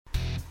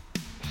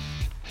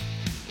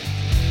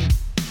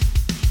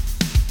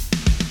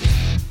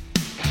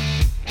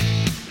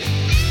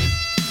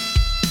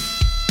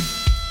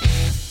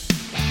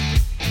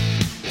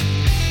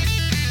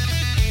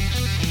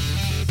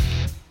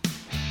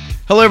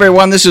Hello,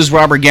 everyone. This is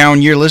Robert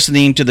Gowin. You're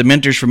listening to the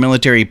Mentors for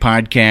Military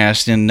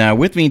podcast. And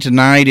with me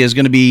tonight is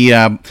going to be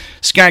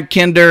Scott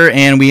Kinder,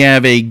 and we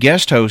have a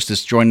guest host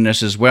that's joining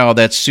us as well.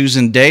 That's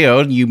Susan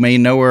Daood. You may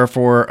know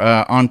her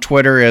on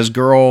Twitter as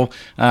Girl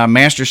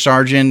Master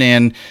Sergeant,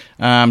 and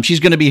she's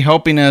going to be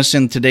helping us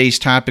in tonight's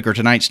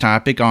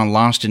topic on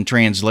Lost in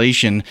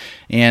Translation.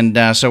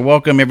 And so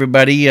welcome,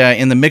 everybody,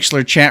 in the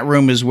Mixlr chat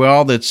room as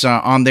well that's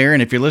on there.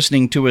 And if you're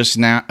listening to us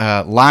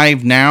now,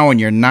 live now and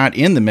you're not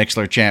in the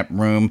Mixlr chat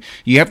room,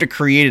 you have to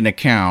create an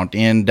account.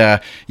 And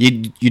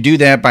you do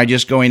that by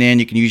just going in.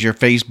 You can use your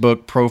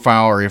Facebook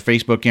profile or your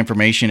Facebook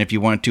information if you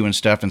want to and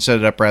stuff, and set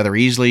it up rather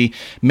easily.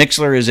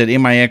 Mixlr is at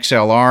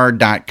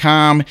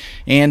mixlr.com.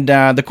 And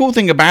the cool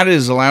thing about it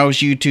is it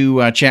allows you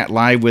to chat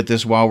live with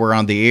us while we're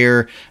on the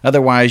air.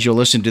 Otherwise, you'll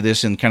listen to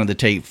this in kind of the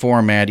tape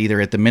format,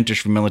 either at the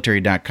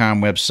mentorsformilitary.com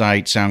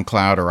website,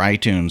 SoundCloud, or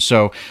iTunes.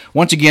 So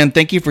once again,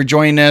 thank you for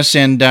joining us.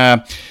 And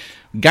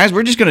guys,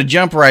 we're just going to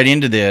jump right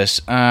into this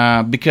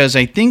because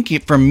I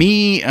think for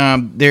me,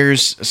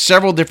 there's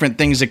several different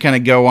things that kind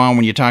of go on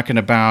when you're talking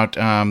about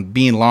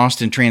being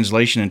lost in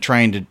translation and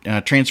trying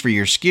to transfer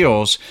your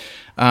skills.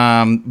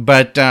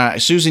 But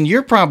Susan,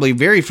 you're probably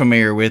very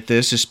familiar with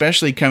this,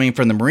 especially coming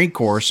from the Marine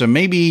Corps. So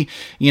maybe,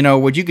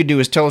 what you could do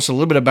is tell us a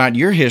little bit about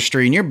your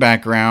history and your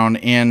background,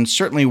 and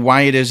certainly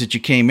why it is that you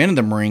came into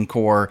the Marine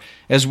Corps,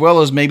 as well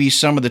as maybe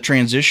some of the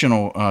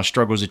transitional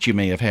struggles that you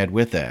may have had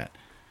with that.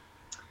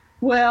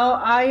 Well,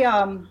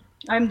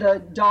 I'm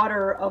the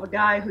daughter of a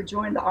guy who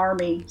joined the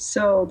Army.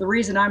 So the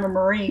reason I'm a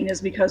Marine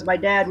is because my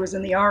dad was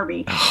in the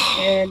Army.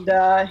 And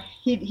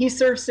he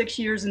served 6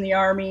 years in the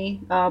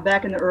Army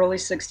back in the early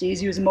 60s.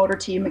 He was a motor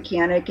team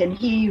mechanic, and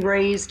he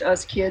raised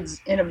us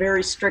kids in a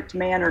very strict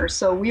manner.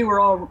 So we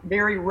were all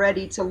very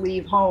ready to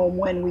leave home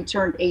when we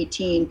turned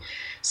 18.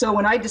 So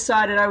when I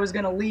decided I was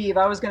going to leave,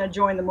 I was going to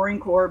join the Marine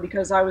Corps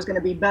because I was going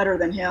to be better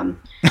than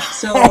him.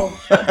 So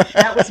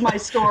that was my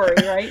story,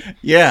 right?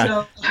 Yeah.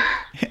 So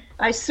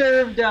I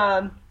served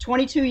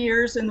 22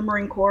 years in the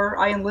Marine Corps.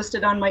 I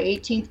enlisted on my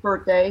 18th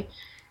birthday,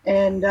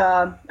 and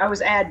I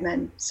was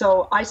admin.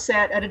 So I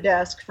sat at a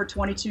desk for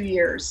 22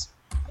 years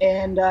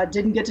and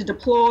didn't get to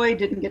deploy,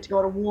 didn't get to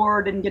go to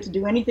war, didn't get to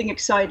do anything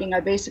exciting.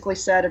 I basically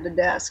sat at a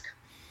desk.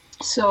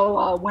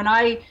 So when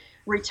I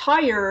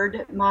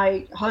retired,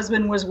 my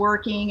husband was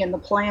working, and the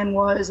plan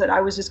was that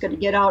I was just going to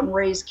get out and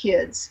raise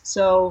kids.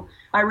 So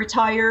I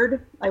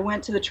retired. I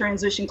went to the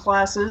transition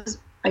classes.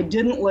 I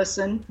didn't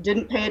listen,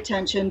 didn't pay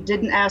attention,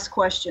 didn't ask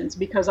questions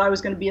because I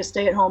was going to be a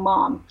stay-at-home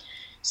mom.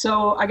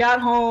 So I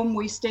got home.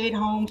 We stayed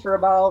home for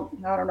about,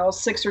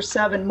 6 or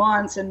 7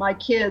 months, and my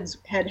kids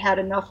had had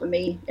enough of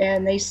me,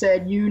 and they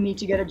said, "You need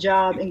to get a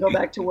job and go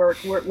back to work.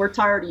 We're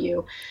tired of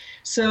you."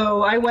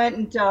 So I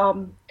went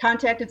and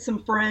contacted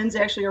some friends,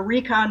 actually a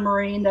recon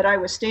Marine that I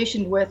was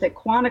stationed with at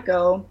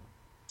Quantico,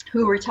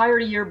 who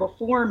retired a year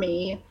before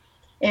me,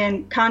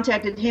 and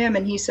contacted him,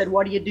 and he said,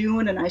 "What are you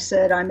doing?" And I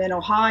said, "I'm in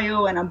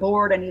Ohio and I'm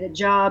bored. I need a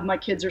job. My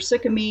kids are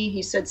sick of me."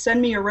 He said,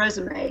 "Send me your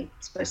resume."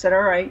 So I said,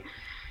 "All right."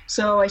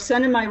 So I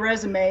sent him my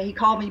resume. He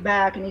called me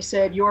back and he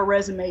said, "Your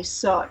resume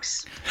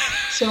sucks."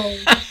 So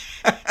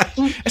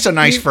that's a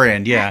nice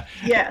friend, yeah.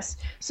 Yes.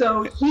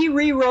 So he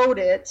rewrote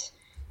it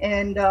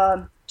and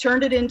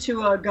turned it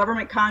into a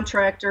government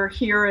contractor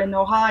here in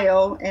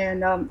Ohio.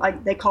 And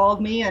they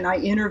called me and I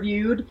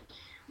interviewed,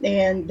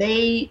 and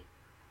they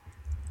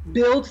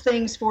build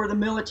things for the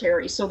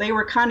military. So they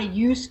were kind of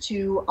used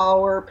to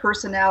our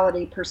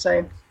personality per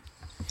se.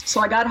 So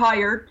I got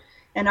hired,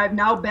 and I've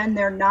now been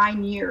there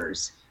 9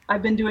 years.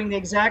 I've been doing the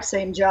exact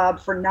same job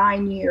for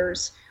 9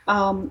 years.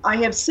 I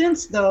have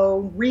since,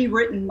 though,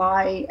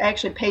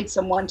 actually paid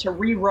someone to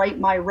rewrite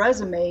my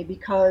resume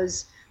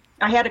because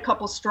I had a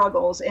couple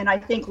struggles, and I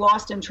think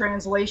Lost in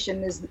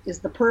Translation is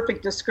the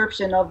perfect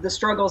description of the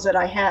struggles that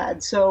I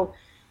had. So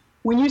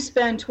when you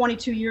spend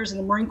 22 years in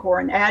the Marine Corps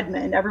and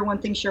admin, everyone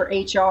thinks you're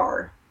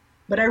HR,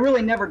 but I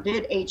really never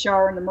did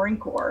HR in the Marine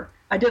Corps.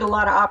 I did a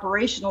lot of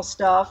operational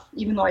stuff,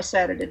 even though I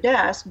sat at a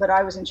desk, but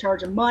I was in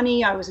charge of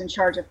money, I was in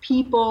charge of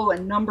people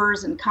and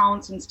numbers and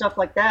counts and stuff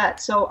like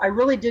that. So I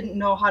really didn't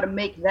know how to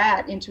make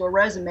that into a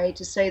resume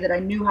to say that I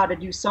knew how to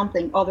do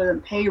something other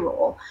than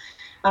payroll.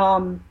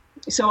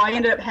 So I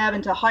ended up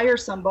having to hire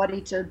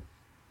somebody to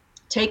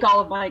take all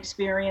of my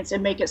experience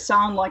and make it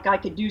sound like I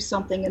could do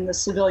something in the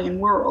civilian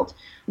world.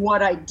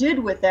 What I did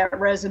with that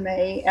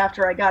resume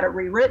after I got it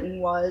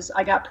rewritten was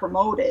I got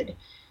promoted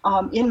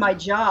in my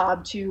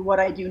job to what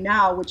I do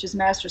now, which is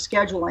master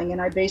scheduling, and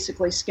I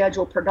basically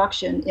schedule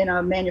production in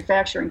a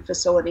manufacturing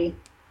facility.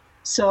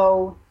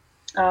 So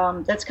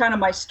that's kind of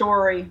my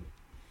story.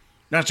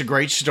 That's a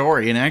great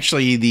story. And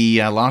actually,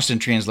 the Lost in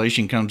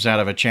Translation comes out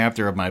of a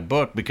chapter of my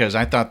book because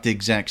I thought the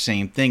exact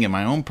same thing in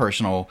my own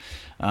personal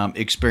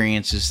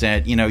experience is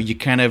that, you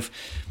kind of,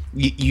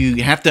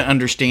 you have to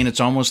understand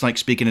it's almost like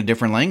speaking a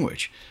different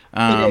language.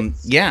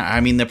 Yeah, I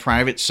mean, the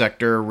private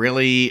sector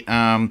really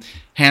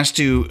has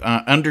to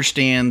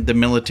understand the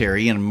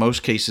military. In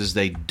most cases,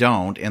 they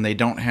don't, and they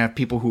don't have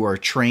people who are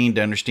trained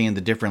to understand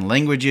the different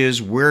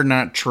languages. We're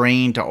not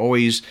trained to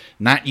always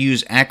not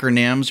use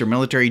acronyms or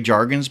military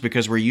jargons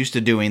because we're used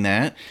to doing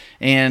that,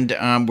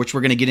 and which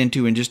we're going to get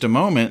into in just a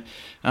moment.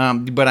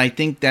 But I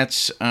think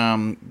that's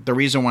the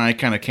reason why I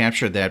kind of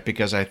captured that,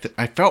 because I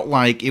felt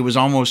like it was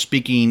almost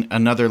speaking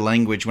another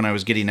language when I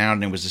was getting out,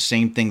 and it was the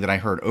same thing that I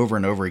heard over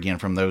and over again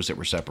from those that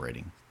were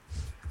separating.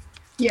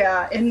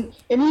 Yeah, and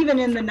even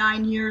in the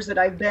 9 years that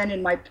I've been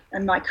in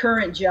my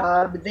current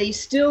job, they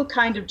still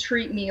kind of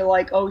treat me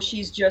like, oh,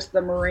 she's just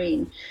the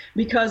Marine,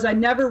 because I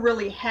never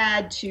really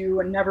had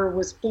to and never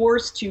was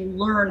forced to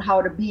learn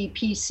how to be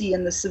PC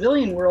in the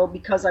civilian world,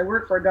 because I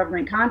work for a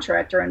government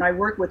contractor and I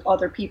work with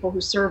other people who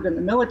served in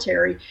the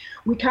military.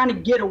 We kind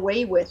of get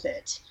away with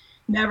it,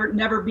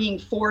 never being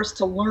forced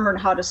to learn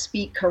how to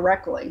speak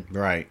correctly.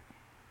 Right.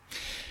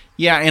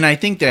 Yeah, and I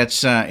think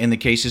that's in the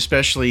case,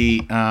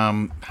 especially,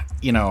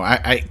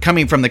 I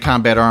coming from the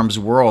combat arms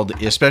world,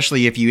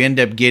 especially if you end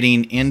up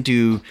getting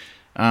into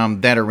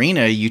that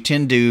arena, you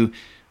tend to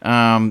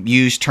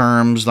use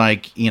terms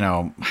like,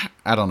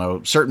 I don't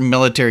know, certain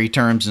military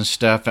terms and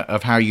stuff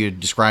of how you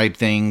describe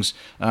things.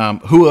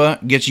 Hua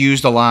gets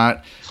used a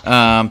lot,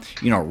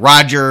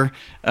 Roger,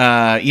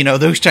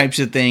 those types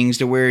of things,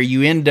 to where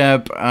you end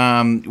up,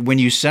 when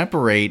you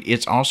separate,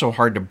 it's also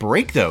hard to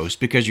break those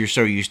because you're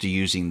so used to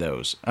using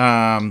those.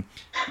 And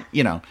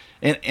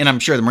I'm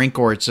sure the Marine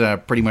Corps, it's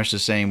pretty much the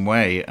same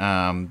way,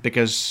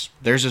 because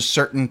there's a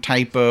certain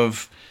type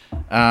of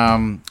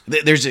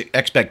there's an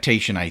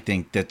expectation, I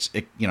think, that's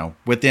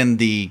within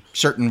the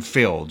certain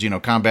fields,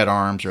 combat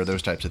arms or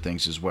those types of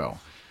things as well.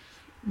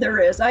 There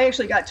is. I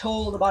actually got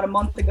told about a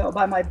month ago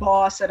by my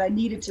boss that I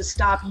needed to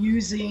stop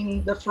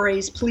using the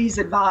phrase "please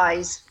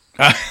advise."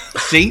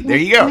 See, there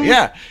you go.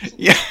 Yeah.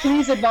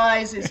 Please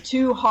advise is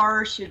too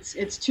harsh.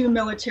 It's too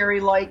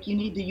military-like. You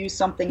need to use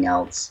something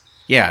else.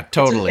 Yeah,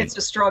 totally. It's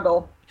a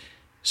struggle.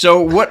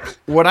 So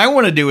what I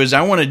want to do is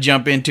I want to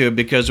jump into it,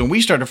 because when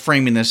we started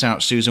framing this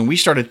out, Susan, we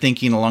started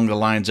thinking along the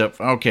lines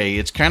of, okay,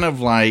 it's kind of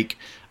like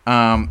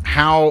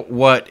how,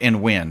 what,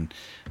 and when.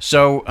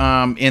 So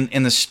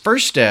in this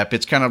first step,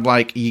 it's kind of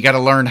like you got to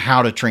learn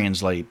how to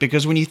translate,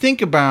 because when you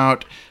think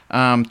about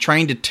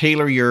trying to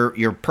tailor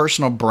your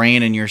personal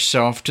brand and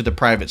yourself to the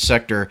private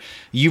sector,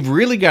 you've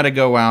really got to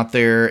go out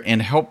there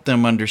and help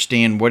them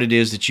understand what it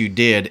is that you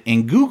did.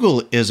 And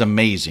Google is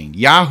amazing.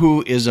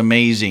 Yahoo is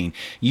amazing.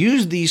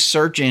 Use these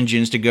search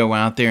engines to go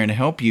out there and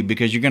help you,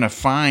 because you're going to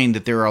find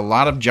that there are a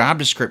lot of job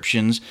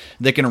descriptions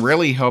that can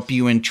really help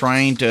you in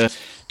trying to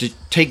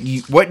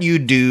take what you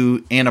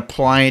do and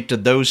apply it to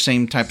those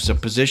same types of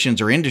positions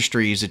or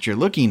industries that you're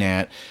looking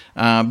at.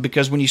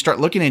 Because when you start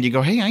looking at it, you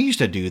go, hey, I used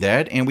to do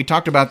that. And we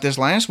talked about this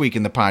last week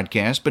in the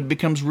podcast, but it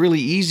becomes really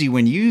easy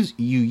when you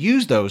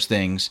use those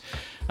things.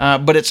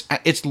 But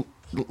it's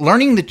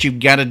learning that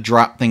you've got to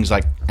drop things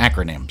like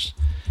acronyms.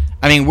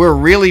 I mean, we're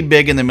really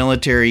big in the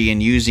military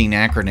in using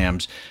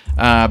acronyms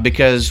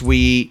because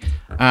we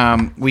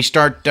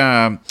start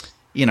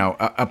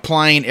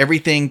applying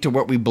everything to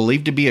what we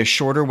believe to be a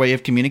shorter way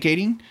of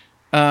communicating.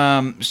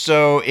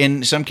 So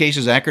in some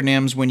cases,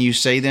 acronyms, when you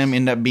say them,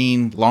 end up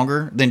being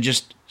longer than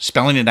just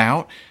spelling it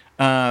out.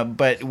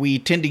 But we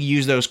tend to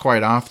use those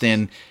quite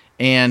often.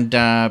 And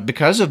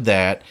because of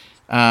that,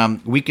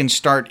 we can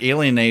start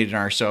alienating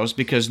ourselves,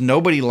 because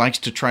nobody likes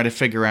to try to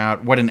figure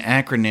out what an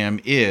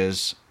acronym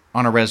is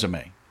on a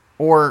resume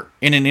or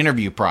in an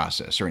interview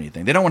process or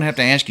anything. They don't want to have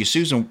to ask you,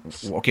 Susan,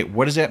 okay,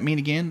 what does that mean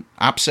again?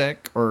 OPSEC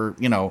or,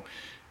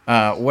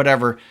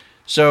 whatever.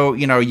 So,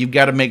 you've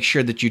got to make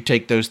sure that you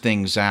take those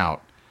things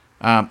out.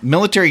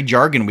 Military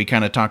jargon, we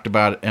kind of talked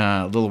about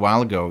a little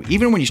while ago.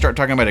 Even when you start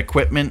talking about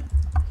equipment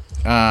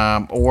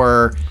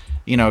or,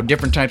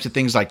 different types of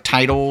things like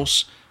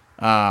titles,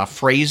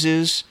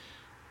 phrases,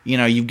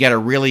 you've got to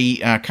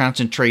really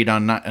concentrate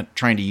on not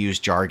trying to use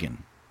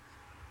jargon.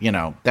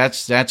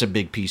 That's a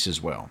big piece as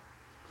well.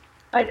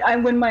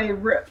 When my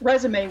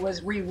resume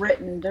was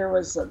rewritten, there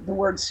was the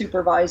word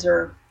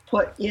supervisor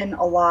put in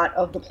a lot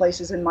of the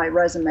places in my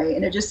resume,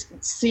 and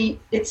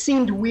it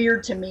seemed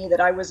weird to me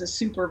that I was a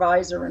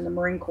supervisor in the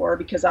Marine Corps,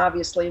 because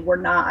obviously we're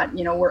not.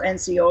 We're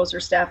NCOs or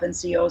staff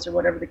NCOs or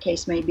whatever the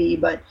case may be.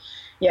 But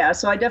yeah,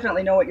 so I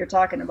definitely know what you're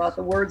talking about.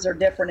 The words are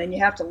different, and you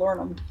have to learn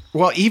them.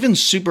 Well, even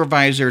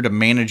supervisor to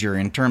manager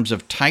in terms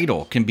of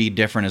title can be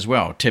different as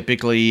well.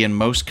 Typically, in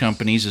most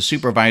companies, a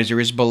supervisor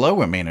is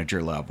below a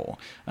manager level,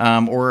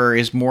 or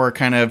is more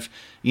kind of,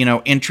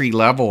 entry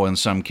level in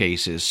some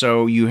cases.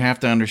 So you have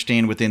to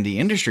understand within the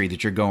industry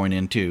that you're going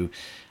into.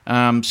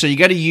 So you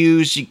got to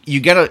use, you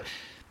got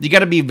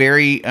to be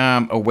very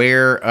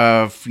aware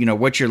of,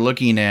 what you're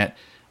looking at.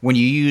 When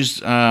you use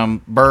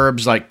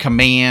verbs like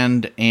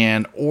command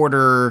and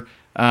order,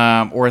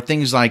 or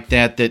things like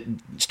that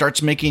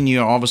starts making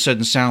you all of a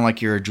sudden sound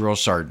like you're a drill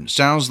sergeant.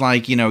 Sounds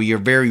like, you're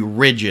very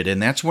rigid.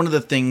 And that's one of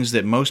the things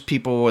that most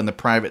people in the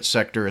private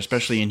sector,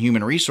 especially in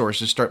human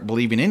resources, start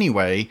believing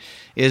anyway,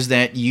 is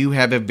that you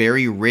have a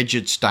very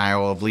rigid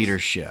style of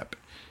leadership.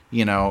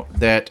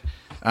 That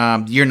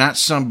you're not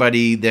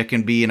somebody that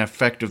can be an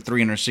effective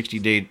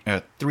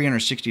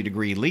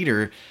 360-degree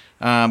leader.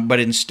 But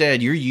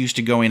instead, you're used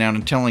to going out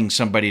and telling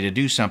somebody to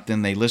do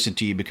something. They listen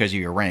to you because of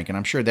your rank. And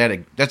I'm sure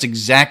that's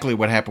exactly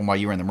what happened while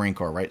you were in the Marine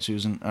Corps, right,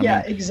 Susan?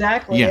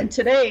 Exactly. Yeah. And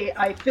today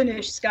I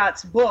finished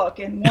Scott's book,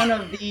 and one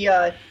of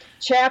the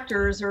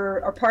chapters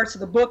or parts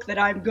of the book that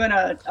I'm going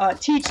to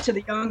teach to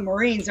the young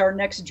Marines, our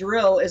next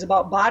drill, is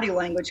about body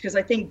language, because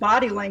I think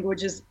body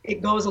language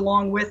it goes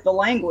along with the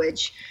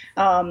language.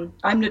 I'm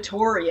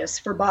notorious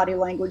for body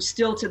language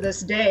still to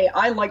this day.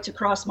 I like to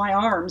cross my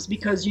arms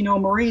because,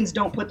 Marines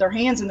don't put their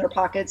hands in their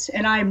pockets,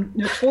 and I'm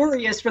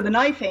notorious for the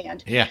knife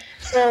hand. Yeah.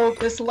 So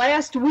this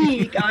last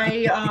week,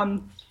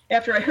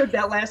 after I heard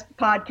that last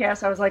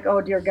podcast, I was like, oh,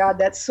 dear God,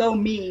 that's so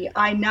me.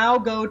 I now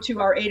go to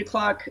our 8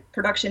 o'clock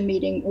production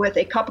meeting with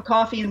a cup of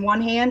coffee in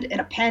one hand and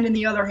a pen in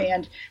the other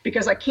hand,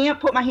 because I can't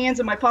put my hands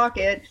in my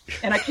pocket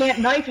and I can't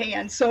knife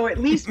hand. So at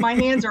least my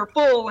hands are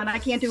full and I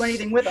can't do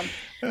anything with them.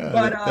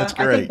 But that's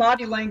great. I think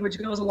body language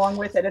goes along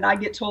with it. And I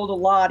get told a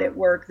lot at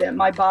work that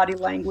my body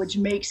language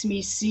makes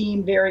me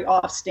seem very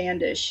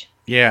offstandish.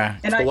 Yeah.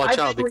 And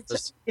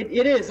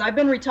it is. I've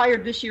been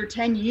retired this year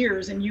 10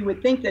 years, and you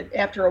would think that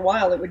after a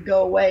while it would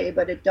go away,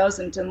 but it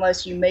doesn't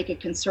unless you make a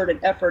concerted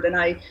effort. And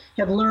I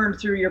have learned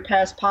through your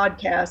past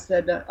podcasts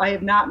that I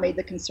have not made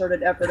the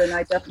concerted effort, and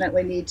I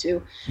definitely need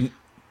to.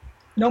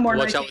 No more.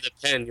 Watch out with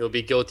a pen. You'll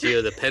be guilty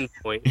of the pen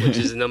point, which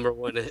is the number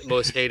one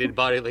most hated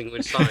body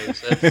language sign.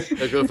 So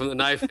they'll go from the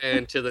knife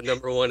hand to the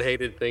number one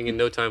hated thing in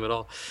no time at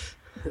all.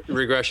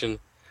 Regression.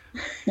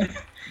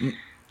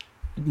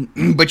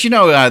 But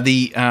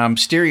the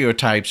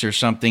stereotypes are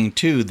something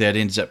too that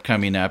ends up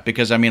coming up,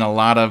 because a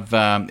lot of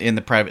in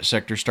the private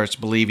sector starts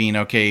believing,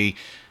 okay,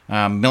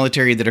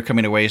 military that are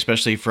coming away,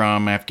 especially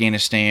from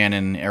Afghanistan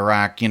and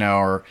Iraq,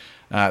 or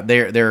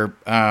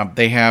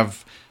they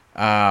have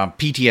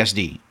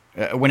PTSD.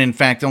 When in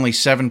fact only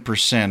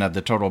 7% of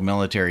the total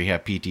military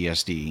have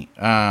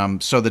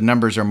PTSD. So the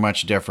numbers are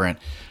much different.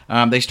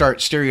 They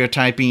start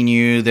stereotyping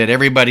you that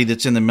everybody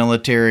that's in the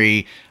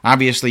military,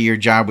 obviously your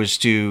job was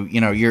to,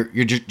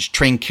 you're just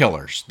trained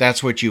killers.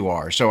 That's what you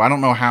are. So I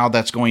don't know how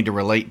that's going to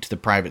relate to the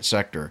private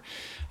sector.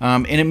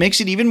 And it makes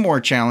it even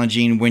more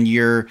challenging when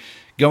you're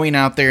going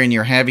out there and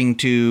you're having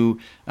to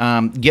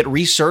get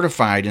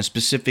recertified in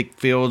specific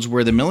fields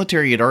where the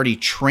military had already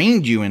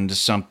trained you into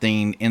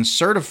something and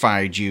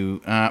certified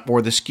you,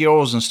 or the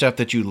skills and stuff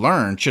that you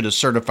learned should have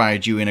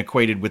certified you and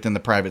equated within the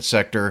private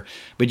sector,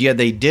 but yet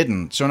they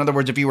didn't. So in other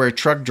words, if you were a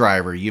truck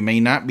driver, you may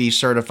not be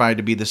certified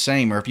to be the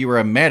same, or if you were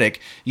a medic,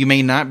 you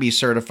may not be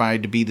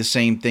certified to be the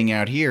same thing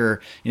out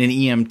here in an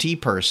EMT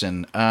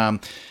person.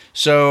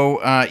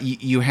 So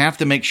you have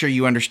to make sure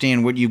you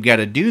understand what you've got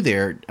to do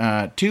there,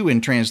 too,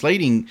 in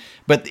translating.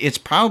 But it's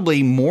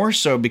probably more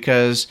so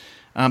because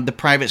the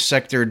private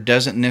sector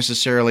doesn't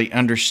necessarily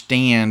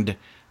understand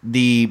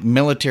the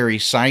military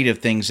side of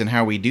things and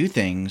how we do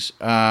things.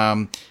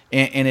 And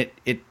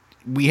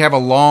we have a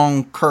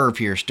long curve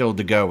here still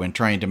to go in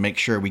trying to make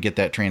sure we get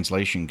that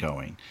translation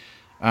going.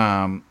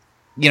 And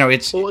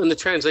the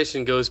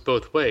translation goes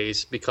both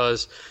ways,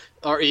 because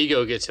our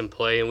ego gets in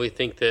play, and we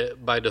think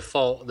that by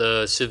default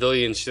the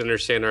civilians should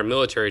understand our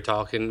military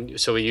talk, and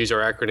so we use our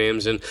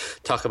acronyms and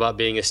talk about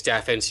being a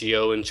staff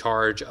NCO in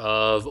charge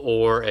of,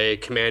 or a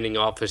commanding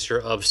officer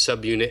of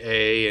subunit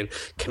A and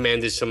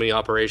commanded so many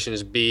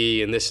operations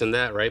B and this and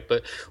that, right?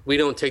 But we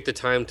don't take the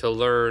time to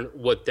learn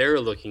what they're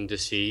looking to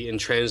see and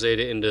translate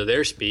it into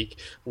their speak,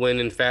 when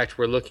in fact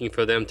we're looking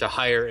for them to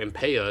hire and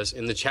pay us.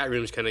 And the chat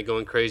room's kind of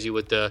going crazy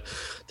with the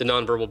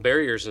nonverbal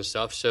barriers and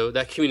stuff. So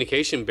that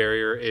communication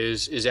barrier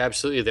is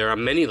absolutely there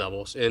on many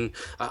levels. And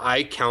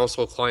I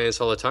counsel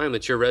clients all the time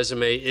that your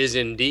resume is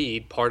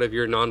indeed part of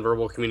your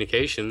nonverbal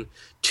communication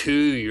to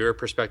your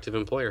prospective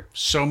employer.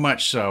 So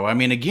much so.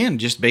 Again,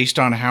 just based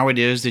on how it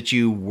is that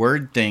you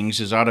word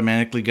things is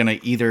automatically going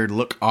to either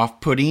look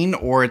off-putting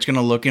or it's going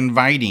to look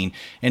inviting.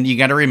 And you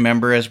got to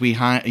remember, as we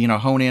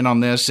hone in on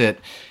this, that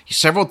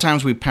several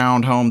times we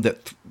pound home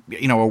that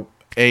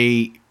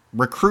a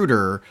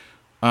recruiter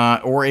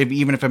or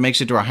even if it makes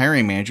it to a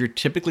hiring manager,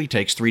 typically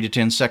takes 3 to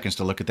 10 seconds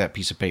to look at that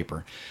piece of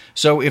paper.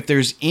 So if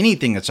there's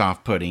anything that's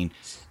off-putting,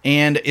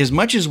 and as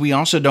much as we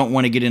also don't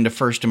want to get into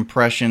first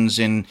impressions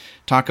and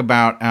talk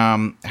about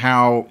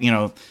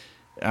how,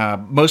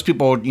 most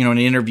people, in an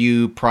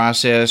interview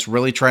process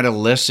really try to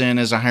listen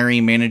as a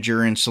hiring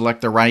manager and select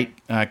the right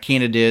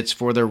candidates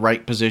for the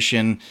right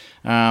position.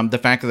 The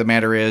fact of the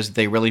matter is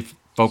they really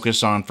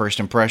focus on first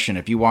impression.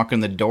 If you walk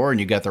in the door and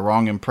you got the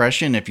wrong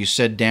impression, if you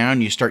sit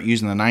down, you start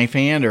using the knife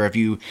hand, or if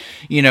you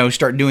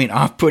start doing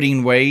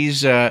off-putting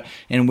ways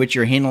in which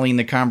you're handling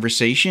the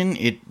conversation,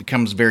 it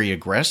becomes very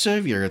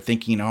aggressive. You're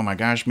thinking, oh my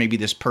gosh, maybe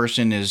this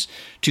person is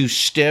too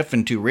stiff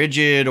and too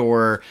rigid,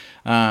 or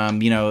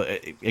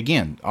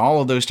again,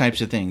 all of those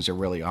types of things are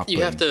really off-putting.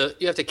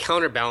 You have to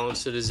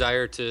counterbalance the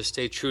desire to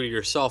stay true to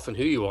yourself and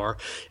who you are,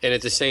 and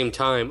at the same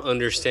time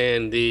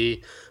understand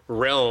the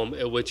realm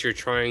at which you're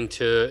trying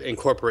to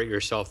incorporate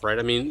yourself, right?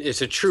 I mean,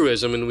 it's a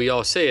truism, and we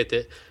all say it,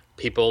 that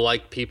people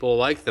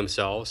like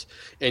themselves,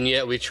 and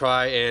yet we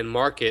try and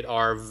market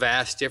our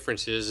vast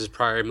differences as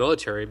prior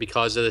military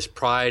because of this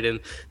pride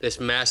and this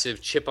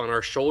massive chip on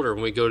our shoulder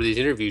when we go to these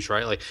interviews,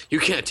 right? Like, you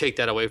can't take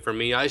that away from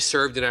me. I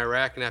served in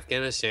Iraq and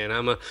Afghanistan.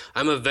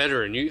 I'm a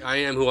veteran. I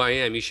am who I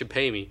am. You should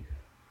pay me.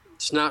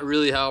 It's not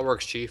really how it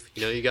works, Chief.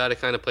 You got to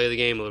kind of play the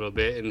game a little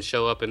bit and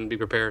show up and be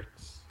prepared.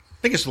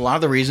 I think it's a lot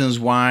of the reasons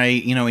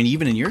why, and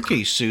even in your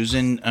case,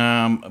 Susan,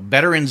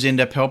 veterans end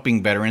up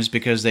helping veterans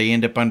because they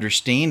end up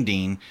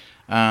understanding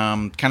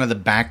kind of the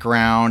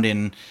background.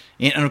 And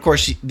of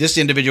course, this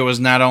individual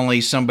was not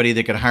only somebody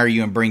that could hire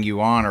you and bring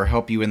you on or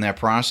help you in that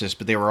process,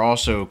 but they were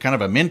also kind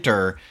of a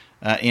mentor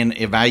in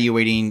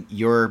evaluating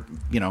your,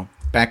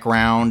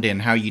 background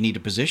and how you need to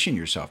position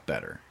yourself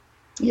better.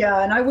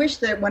 Yeah, and I wish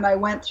that when I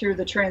went through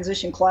the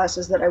transition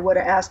classes that I would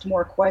have asked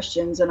more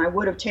questions, and I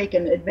would have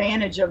taken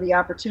advantage of the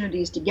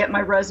opportunities to get my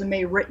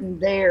resume written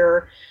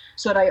there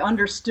so that I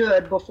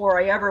understood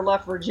before I ever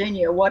left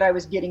Virginia what I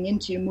was getting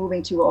into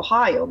moving to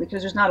Ohio,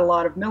 because there's not a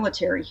lot of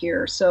military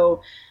here.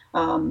 So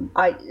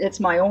it's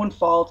my own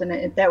fault,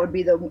 and that would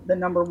be the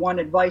number one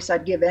advice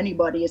I'd give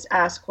anybody is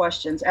ask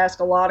questions. Ask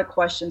a lot of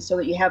questions so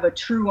that you have a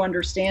true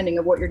understanding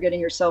of what you're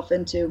getting yourself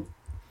into.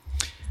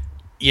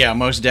 Yeah,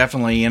 most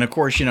definitely. And of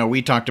course,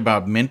 we talked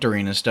about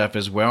mentoring and stuff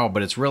as well,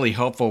 but it's really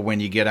helpful when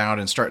you get out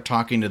and start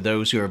talking to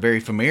those who are very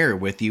familiar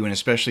with you, and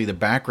especially the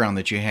background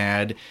that you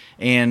had,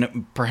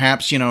 and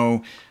perhaps,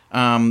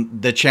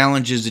 the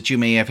challenges that you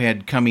may have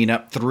had coming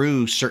up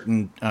through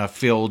certain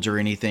fields or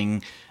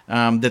anything,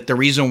 that the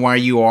reason why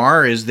you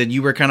are is that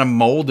you were kind of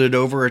molded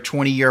over a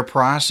 20-year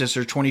process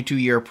or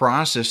 22-year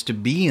process to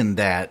be in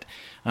that.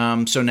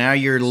 So now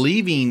you're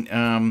leaving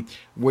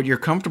what you're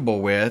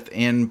comfortable with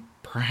and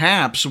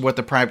perhaps what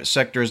the private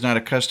sector is not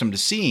accustomed to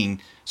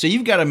seeing. So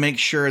you've got to make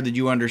sure that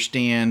you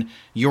understand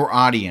your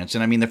audience.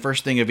 And I mean, the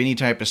first thing of any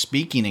type of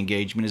speaking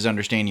engagement is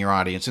understanding your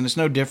audience. And it's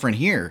no different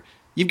here.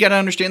 You've got to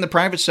understand the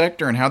private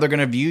sector and how they're going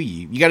to view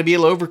you. You got to be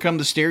able to overcome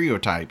the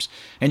stereotypes.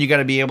 And you got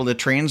to be able to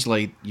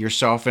translate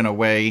yourself in a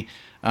way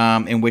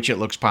in which it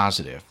looks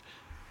positive,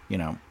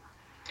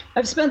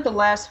 I've spent the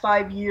last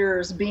 5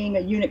 years being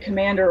a unit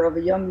commander of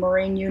a young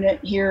Marine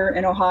unit here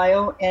in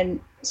Ohio, and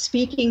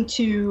speaking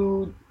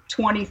to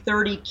 20,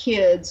 30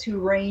 kids who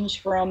range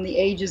from the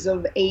ages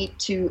of 8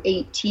 to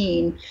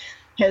 18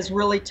 has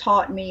really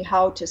taught me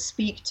how to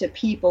speak to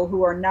people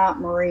who are not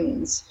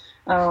Marines.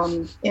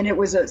 And it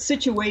was a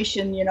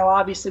situation,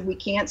 obviously we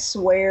can't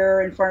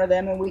swear in front of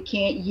them and we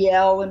can't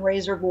yell and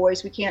raise our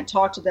voice. We can't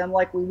talk to them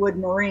like we would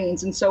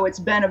Marines. And so it's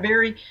been a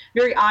very,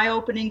 very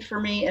eye-opening for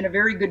me and a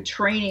very good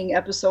training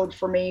episode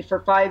for me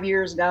for 5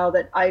 years now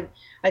that I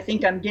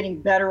think I'm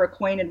getting better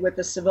acquainted with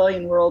the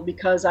civilian world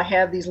because I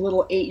have these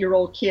little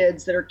 8-year-old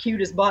kids that are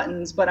cute as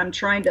buttons, but I'm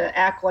trying to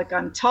act like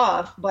I'm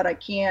tough, but I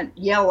can't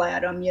yell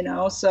at them,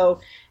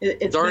 so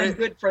it's been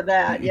good for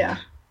that, yeah.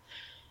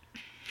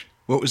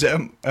 What was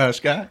that,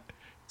 Scott?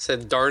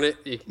 Said, darn it,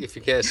 if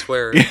you can't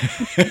swear.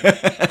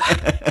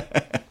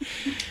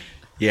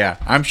 Yeah,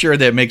 I'm sure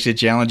that makes it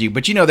challenging.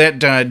 But,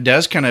 that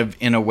does kind of,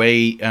 in a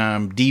way,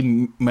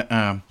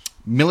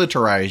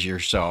 militarize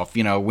yourself.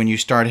 When you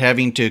start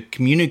having to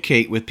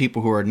communicate with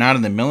people who are not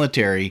in the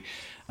military,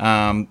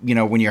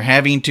 when you're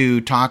having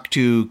to talk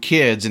to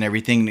kids and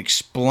everything and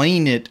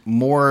explain it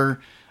more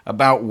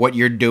about what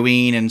you're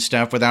doing and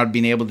stuff without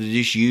being able to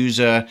just use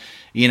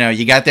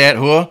you got that,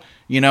 huh?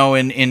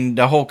 And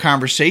the whole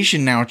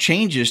conversation now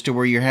changes to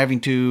where you're having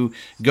to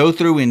go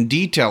through in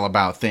detail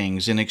about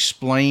things and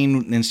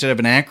explain, instead of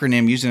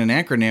using an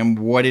acronym,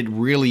 what it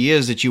really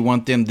is that you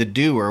want them to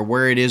do or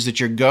where it is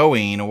that you're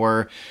going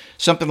or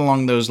something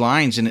along those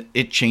lines. And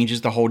it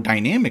changes the whole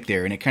dynamic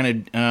there. And it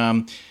kind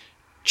of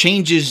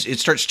it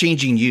starts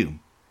changing you,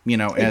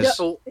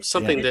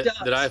 something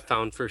that I've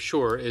found for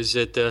sure is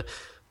that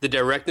the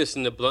directness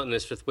and the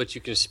bluntness with which you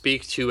can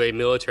speak to a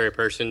military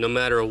person, no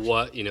matter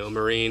what,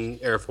 Marine,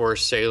 Air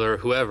Force, sailor,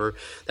 whoever,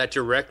 that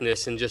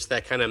directness and just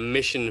that kind of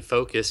mission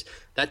focus,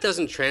 that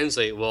doesn't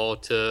translate well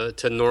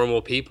to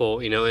normal people,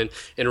 and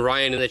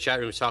Ryan in the chat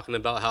room was talking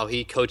about how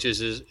he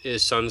coaches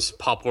his son's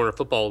Pop Warner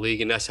Football League,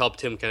 and that's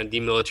helped him kind of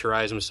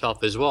demilitarize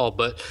himself as well.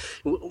 But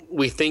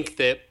we think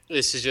that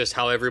this is just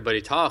how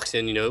everybody talks.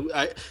 And,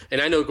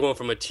 I know going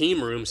from a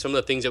team room, some of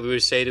the things that we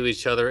would say to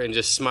each other and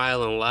just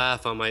smile and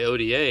laugh on my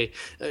ODA,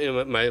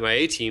 my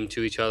A team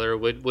to each other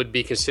would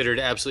be considered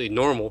absolutely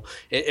normal.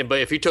 But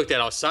if you took that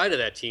outside of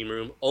that team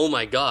room, oh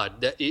my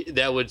God,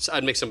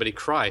 I'd make somebody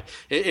cry.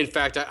 In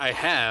fact, I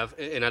have,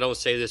 and I don't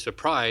say this with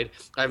pride,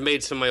 I've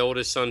made some of my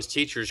oldest son's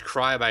teachers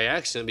cry by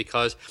accident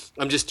because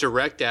I'm just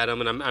direct at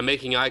them, and I'm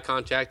making eye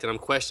contact, and I'm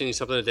questioning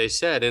something that they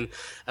said. And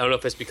I don't know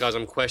if it's because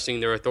I'm questioning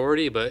their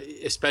authority, but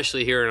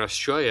especially here in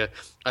Australia,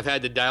 I've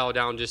had to dial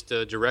down just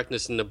the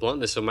directness and the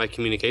bluntness of my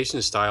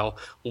communication style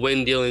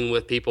when dealing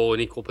with people in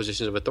equal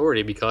positions of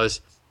authority,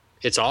 because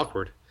it's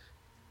awkward.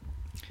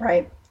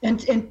 Right.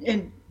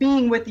 And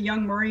being with the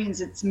young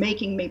Marines, it's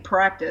making me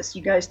practice.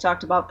 You guys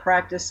talked about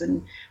practice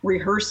and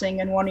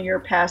rehearsing in one of your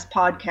past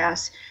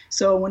podcasts.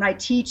 So when I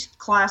teach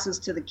classes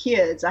to the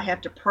kids, I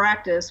have to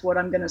practice what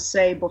I'm going to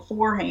say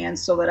beforehand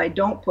so that I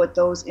don't put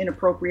those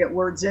inappropriate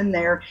words in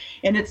there.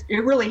 And it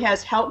really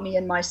has helped me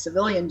in my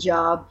civilian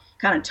job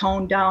kind of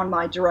tone down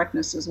my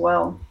directness as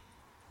well.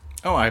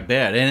 Oh, I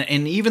bet.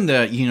 And even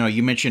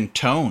you mentioned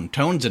tone.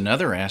 Tone's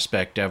another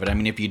aspect of it. I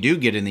mean, if you do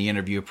get in the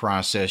interview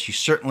process, you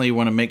certainly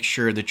want to make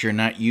sure that you're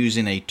not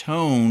using a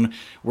tone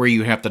where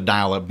you have to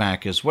dial it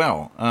back as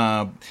well.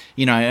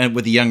 And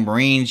with the young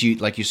Marines,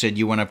 like you said,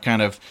 you want to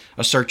kind of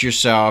assert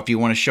yourself. You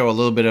want to show a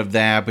little bit of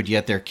that, but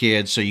yet they're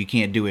kids, so you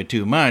can't do it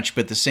too much.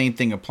 But the same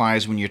thing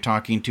applies when you're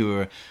talking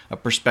to a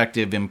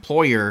prospective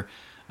employer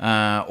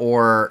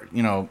or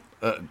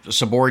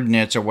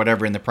subordinates or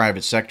whatever in the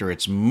private sector.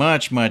 It's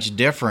much, much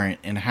different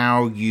in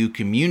how you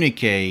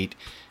communicate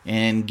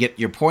and get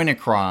your point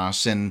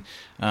across and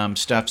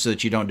stuff, so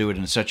that you don't do it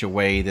in such a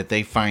way that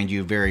they find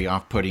you very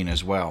off-putting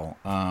as well,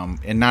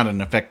 and not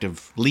an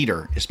effective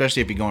leader,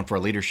 especially if you're going for a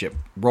leadership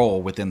role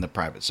within the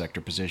private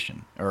sector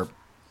position or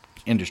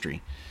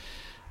industry.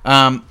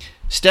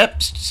 Step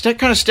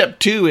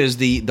 2 is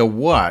the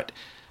what.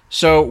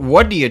 So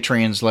what do you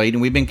translate?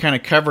 And we've been kind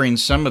of covering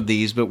some of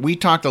these, but we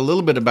talked a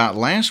little bit about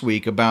last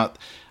week about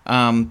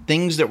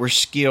things that were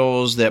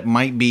skills that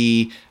might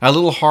be a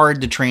little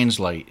hard to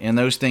translate. And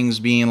those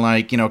things being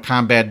like,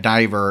 combat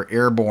diver,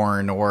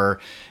 airborne, or,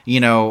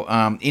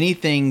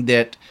 anything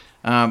that,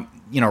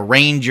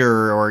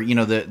 ranger, or,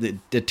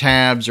 the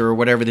tabs or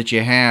whatever that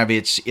you have,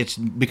 it's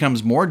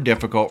becomes more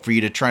difficult for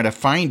you to try to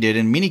find it.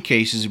 In many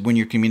cases, when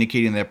you're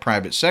communicating in that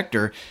private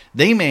sector,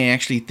 they may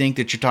actually think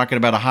that you're talking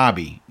about a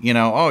hobby,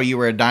 oh, you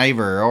were a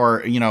diver, or,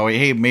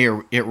 hey,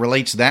 it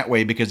relates that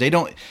way, because they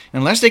don't,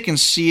 unless they can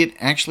see it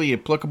actually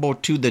applicable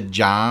to the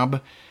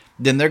job,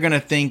 then they're going to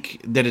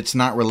think that it's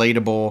not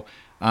relatable.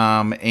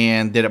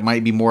 And that it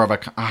might be more of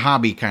a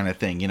hobby kind of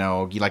thing. You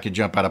like to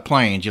jump out of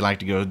planes, you like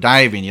to go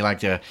diving, you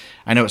like to,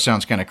 I know it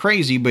sounds kind of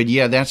crazy, but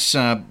yeah,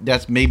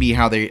 that's maybe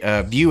how they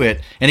view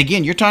it. And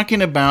again, you're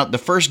talking about the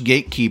first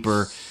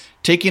gatekeeper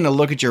taking a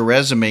look at your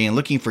resume and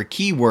looking for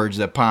keywords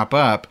that pop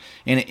up.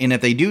 And if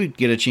they do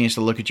get a chance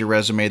to look at your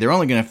resume, they're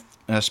only going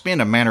to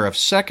spend a matter of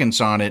seconds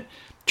on it,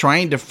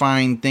 trying to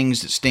find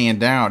things that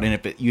stand out. And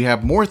if you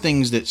have more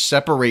things that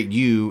separate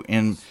you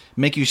and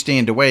make you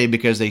stand away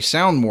because they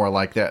sound more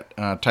like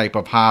that type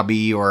of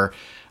hobby or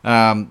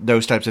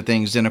those types of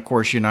things, then of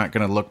course you're not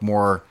going to look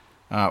more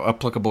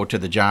applicable to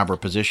the job or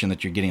position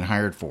that you're getting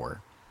hired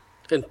for.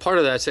 And part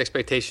of that's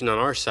expectation on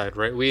our side,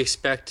 right? We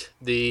expect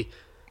the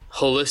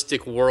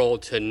holistic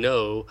world to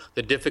know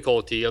the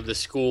difficulty of the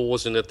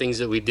schools and the things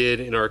that we did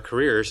in our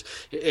careers,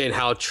 and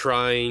how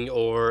trying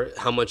or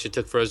how much it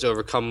took for us to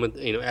overcome,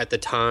 at the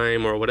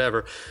time or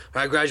whatever.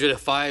 I graduated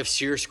 5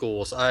 SEER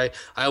schools. I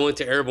went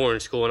to airborne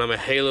school, and I'm a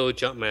Halo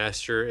jump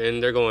master,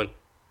 and they're going,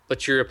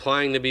 but you're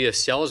applying to be a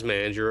sales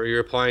manager, or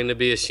you're applying to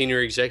be a senior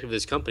executive of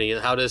this company.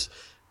 How does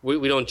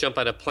we don't jump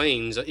out of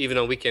planes even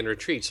on weekend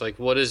retreats? Like,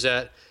 what does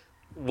that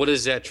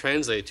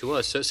translate to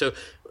us? So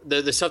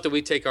the stuff that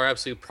we take our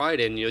absolute pride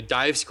in,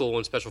 dive school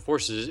and special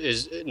forces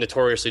is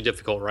notoriously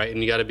difficult, right?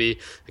 And you got to be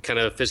a kind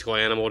of physical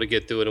animal to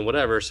get through it and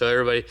whatever. So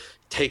everybody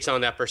takes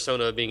on that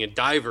persona of being a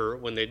diver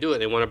when they do it.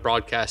 They want to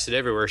broadcast it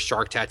everywhere,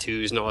 shark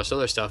tattoos and all this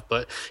other stuff.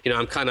 But,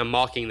 I'm kind of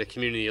mocking the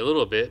community a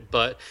little bit,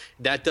 but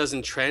that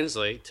doesn't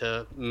translate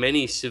to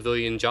many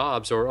civilian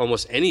jobs, or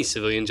almost any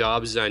civilian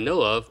jobs I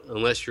know of,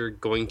 unless you're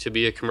going to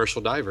be a commercial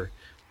diver.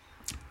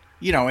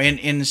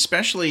 And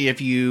especially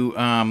if you,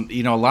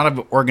 a lot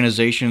of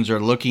organizations are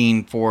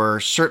looking for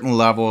certain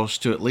levels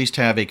to at least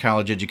have a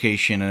college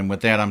education. And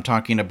with that, I'm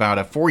talking about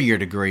a 4-year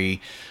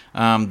degree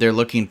they're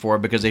looking for,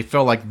 because they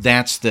feel like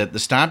that's the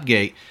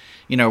stopgate,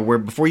 where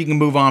before you can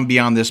move on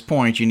beyond this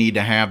point, you need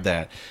to have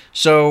that.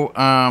 So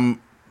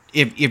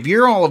if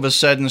you're all of a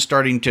sudden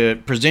starting to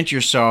present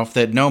yourself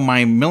that, no,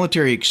 my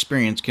military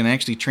experience can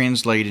actually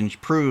translate and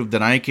prove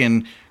that I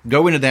can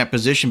go into that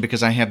position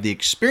because I have the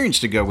experience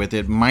to go with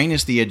it,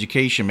 minus the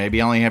education. Maybe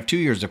I only have 2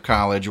 years of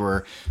college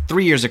or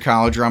 3 years of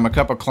college, or I'm a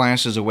couple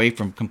classes away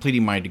from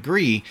completing my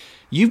degree.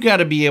 You've got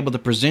to be able to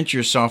present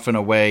yourself in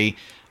a way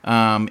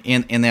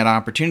in that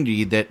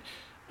opportunity that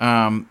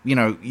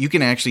you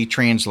can actually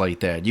translate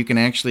that. You can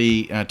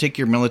actually take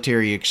your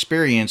military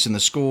experience and the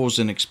schools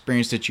and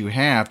experience that you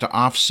have to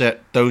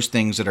offset those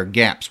things that are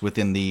gaps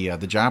within the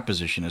job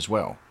position as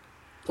well.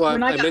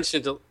 Well, I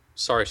mentioned.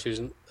 Sorry,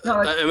 Susan.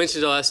 I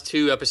mentioned the last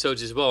 2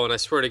 episodes as well, and I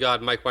swear to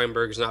God, Mike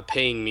Weinberg is not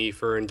paying me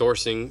for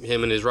endorsing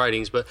him in his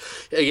writings. But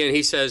again,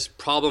 he says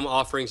problem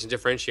offerings and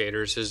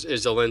differentiators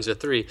is the lens of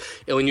 3.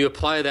 And when you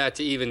apply that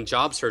to even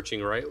job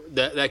searching, right,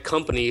 that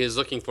company is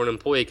looking for an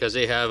employee because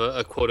they have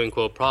a quote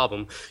unquote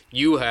problem.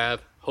 You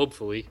have,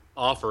 hopefully,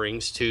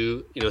 offerings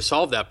to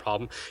solve that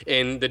problem,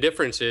 and the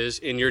difference is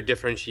in your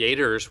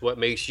differentiators what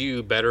makes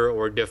you better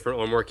or different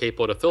or more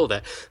capable to fill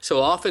that. So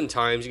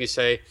oftentimes you can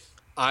say,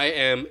 I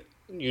am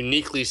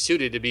uniquely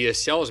suited to be a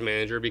sales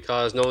manager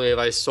because not only have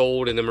I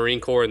sold in the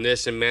Marine Corps and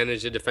this and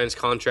managed the defense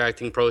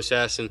contracting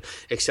process and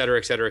et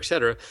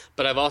cetera,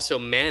 but I've also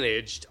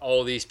managed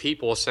all these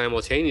people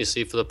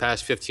simultaneously for the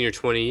past 15 or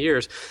 20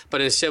 years.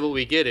 But instead what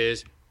we get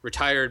is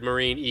retired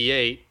Marine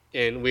E8,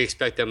 and we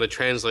expect them to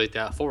translate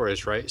that for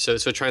us, right? So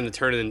trying to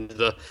turn it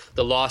into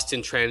the lost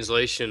in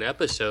translation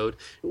episode,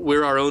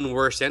 we're our own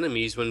worst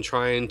enemies when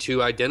trying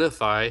to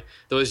identify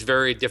those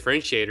very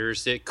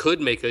differentiators that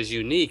could make us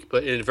unique,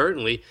 but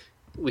inadvertently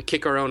we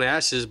kick our own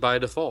asses by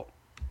default.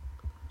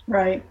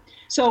 Right.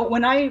 So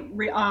when I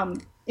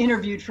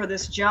interviewed for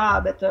this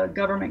job at the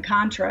government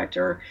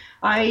contractor,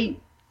 I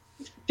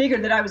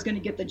figured that I was going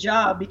to get the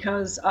job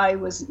because I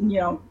was,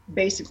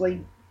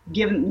 basically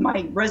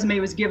my resume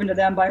was given to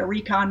them by a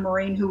recon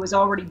Marine who was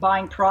already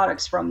buying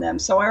products from them.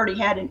 So I already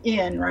had an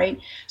in, right?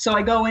 So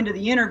I go into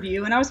the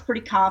interview and I was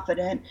pretty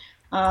confident.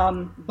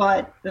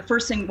 But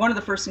one of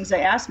the first things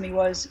they asked me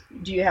was,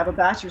 do you have a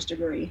bachelor's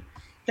degree?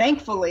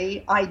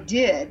 Thankfully, I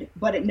did,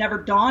 but it never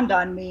dawned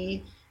on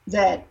me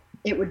that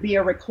it would be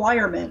a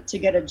requirement to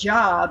get a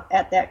job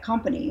at that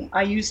company.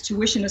 I used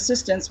tuition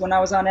assistance when I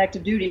was on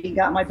active duty and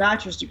got my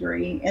bachelor's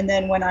degree. And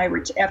then when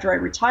after I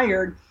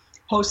retired,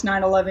 post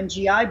 9/11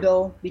 GI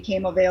Bill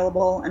became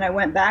available, and I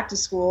went back to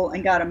school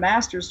and got a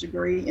master's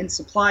degree in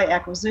supply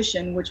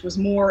acquisition, which was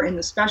more in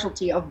the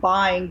specialty of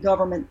buying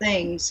government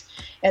things,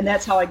 and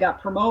that's how I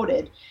got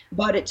promoted.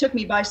 But it took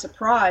me by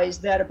surprise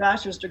that a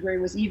bachelor's degree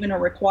was even a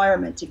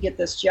requirement to get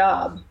this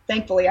job.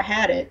 Thankfully, I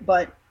had it,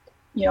 but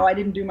I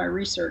didn't do my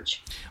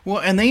research. Well,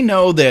 and they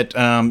know that,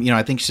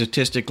 I think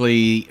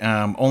statistically,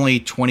 only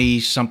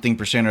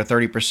 20-something% or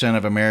 30%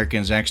 of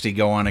Americans actually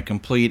go on to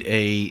complete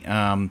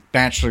a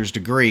bachelor's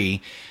degree.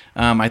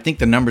 I think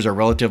the numbers are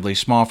relatively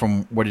small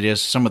from what it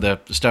is, some of the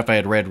stuff I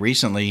had read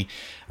recently.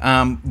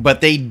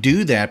 But they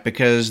do that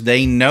because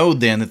they know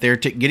then that they're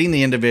getting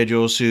the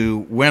individuals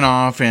who went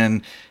off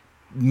and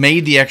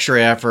made the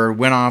extra effort,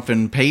 went off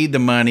and paid the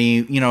money,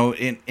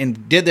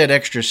 and did that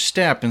extra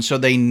step. And so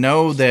they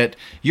know that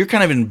you're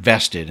kind of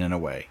invested in a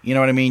way. You know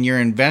what I mean? You're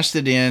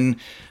invested in,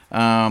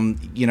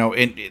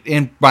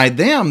 and by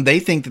them, they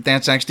think that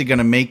that's actually going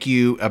to make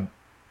you a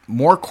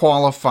more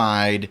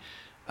qualified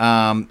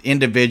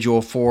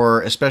individual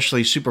for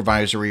especially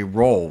supervisory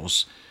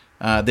roles,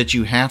 that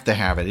you have to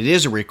have it. It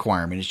is a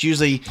requirement. It's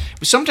usually,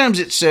 sometimes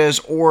it says,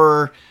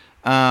 or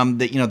that,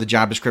 the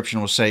job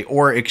description will say,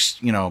 or,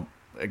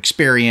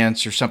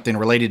 experience or something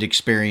related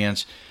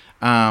experience.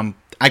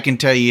 I can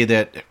tell you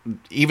that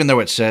even though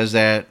it says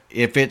that,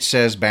 if it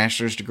says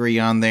bachelor's degree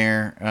on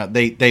there,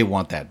 they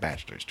want that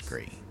bachelor's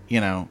degree,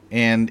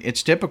 and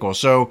it's typical.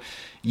 So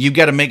you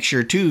got to make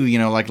sure too,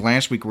 like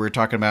last week we were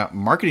talking about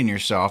marketing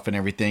yourself and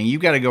everything. You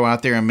got to go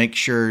out there and make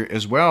sure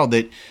as well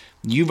that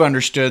you've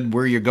understood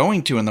where you're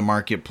going to in the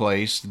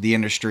marketplace, the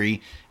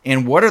industry,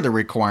 and what are the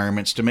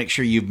requirements to make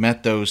sure you've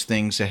met those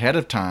things ahead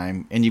of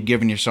time and you've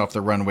given yourself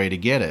the runway to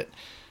get it.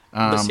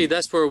 But see,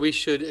 that's where we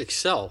should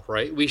excel,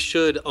 right? We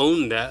should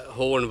own that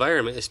whole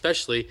environment,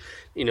 especially,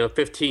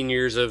 15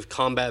 years of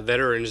combat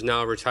veterans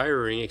now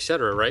retiring, et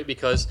cetera, right?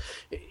 Because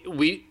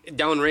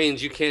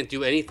downrange, you can't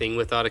do anything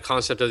without a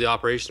concept of the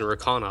operation or a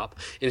con-op.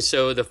 And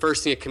so the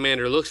first thing a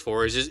commander looks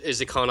for is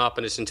the con-op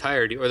in its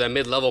entirety, or that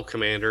mid-level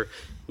commander,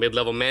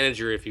 mid-level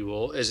manager, if you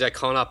will, is that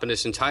con-op in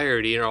its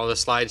entirety and all the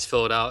slides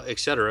filled out, et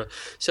cetera.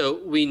 So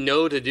we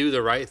know to do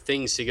the right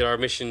things to get our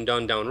mission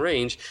done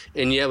downrange.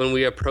 And yet when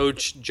we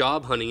approach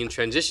job hunting and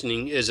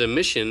transitioning as a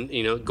mission,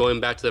 going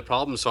back to the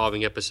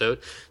problem-solving episode,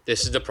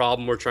 this is the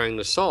problem we're trying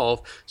to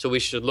solve. So we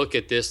should look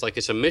at this like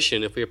it's a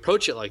mission. If we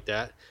approach it like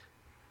that,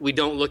 we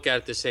don't look at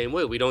it the same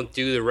way. We don't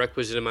do the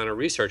requisite amount of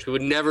research. We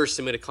would never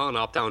submit a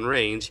con-op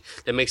downrange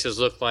that makes us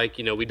look like,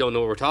 we don't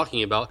know what we're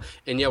talking about.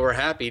 And yet we're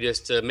happy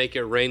just to make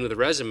it rain with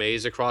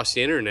resumes across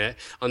the internet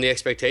on the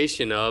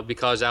expectation of,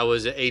 because I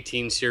was an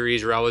 18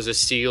 series or I was a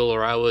SEAL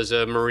or I was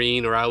a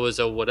Marine or I was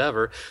a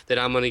whatever, that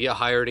I'm going to get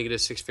hired and get a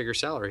 6-figure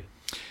salary.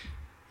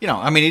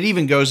 It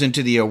even goes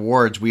into the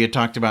awards. We had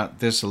talked about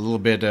this a little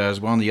bit as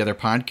well in the other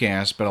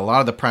podcast, but a lot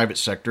of the private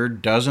sector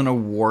doesn't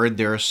award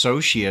their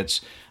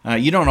associates.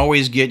 You don't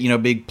always get,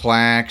 big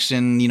plaques,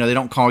 and, they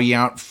don't call you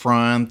out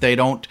front. They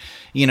don't,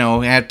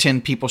 have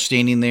 10 people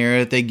standing there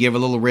that they give a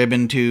little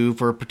ribbon to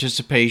for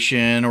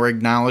participation or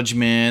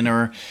acknowledgement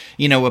or,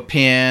 a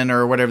pin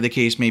or whatever the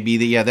case may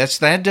be.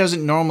 That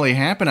doesn't normally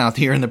happen out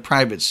here in the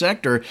private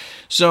sector.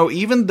 So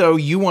even though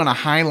you want to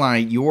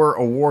highlight your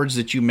awards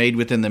that you made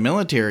within the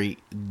military,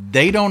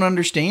 they don't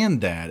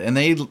understand that. And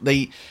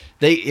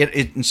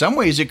in some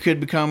ways it could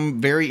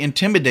become very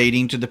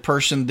intimidating to the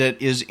person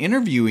that is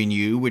interviewing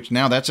you, which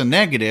now that's a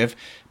negative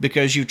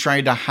because you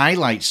tried to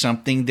highlight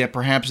something that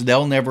perhaps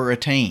they'll never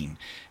attain.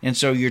 And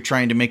so you're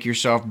trying to make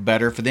yourself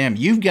better for them.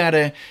 You've got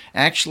to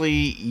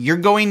you're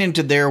going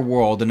into their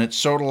world, and it's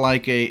sort of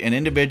like an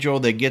individual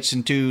that gets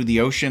into the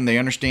ocean. They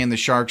understand the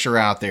sharks are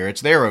out there.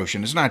 It's their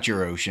ocean. It's not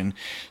your ocean.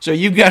 So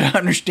you've got to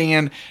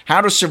understand how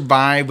to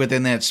survive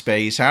within that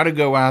space, how to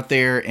go out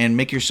there and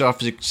make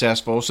yourself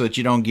successful so that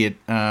you don't get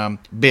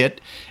bit.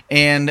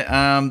 And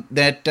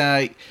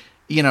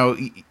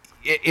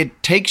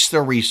it takes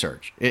the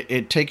research.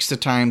 It takes the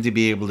time to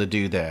be able to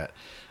do that.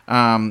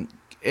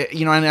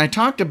 And I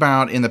talked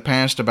about in the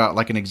past about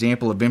like an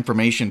example of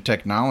information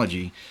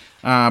technology,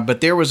 but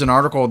there was an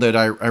article that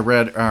I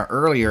read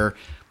earlier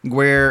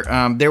where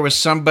there was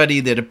somebody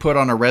that had put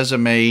on a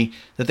resume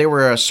that they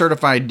were a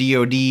certified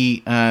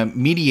DoD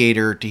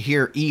mediator to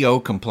hear EO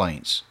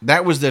complaints.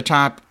 That was the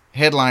top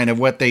headline of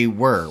what they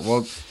were.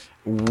 Well,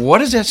 what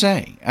does that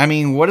say? I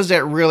mean, what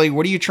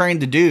are you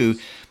trying to do?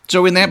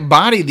 So in that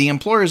body, the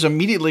employer is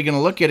immediately going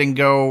to look at it and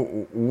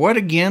go, what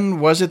again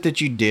was it that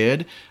you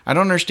did? I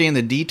don't understand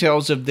the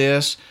details of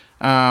this.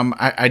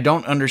 I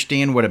don't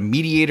understand what a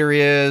mediator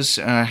is.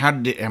 How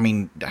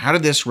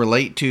did this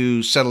relate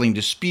to settling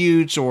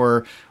disputes,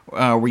 or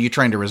were you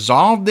trying to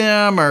resolve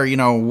them? Or,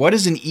 what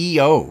is an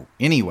EO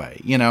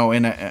anyway?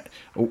 And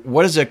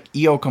what is a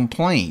EO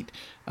complaint?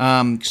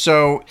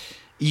 So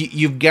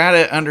you've got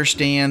to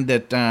understand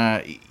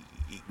that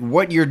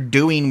what you're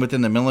doing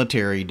within the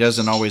military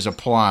doesn't always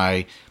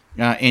apply,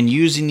 and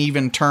using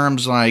even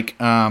terms like,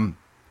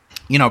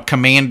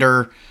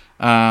 commander,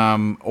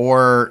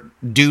 or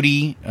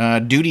duty.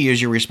 Duty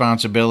is your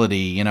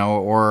responsibility,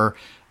 or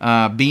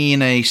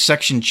being a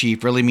section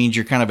chief really means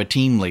you're kind of a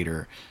team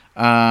leader.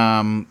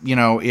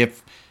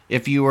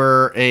 If you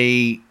were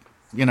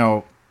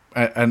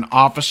an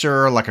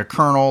officer, like a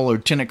colonel,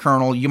 lieutenant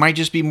colonel, you might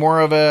just be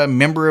more of a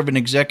member of an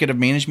executive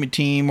management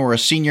team or a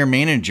senior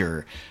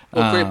manager.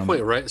 Well, great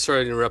point, right?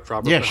 Sorry to interrupt,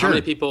 Robert. Yeah, but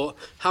sure.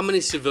 How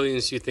many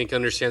civilians do you think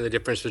understand the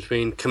difference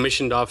between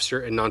commissioned officer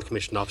and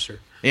non-commissioned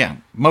officer? Yeah,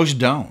 most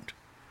don't.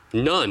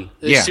 None.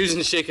 Yeah.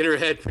 Susan's shaking her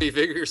head pretty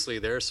vigorously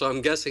there, so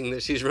I'm guessing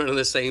that she's running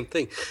the same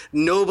thing.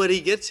 Nobody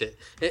gets it.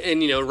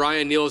 And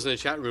Ryan Neal's in the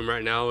chat room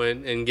right now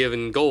and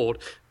giving gold,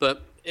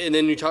 and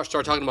then you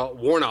start talking about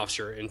warrant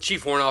officer and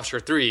chief warrant officer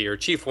 3 or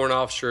chief warrant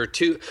officer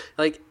 2.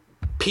 Like,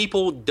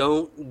 people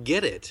don't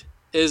get it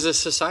as a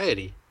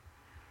society.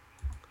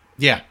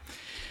 Yeah.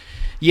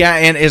 Yeah,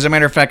 and as a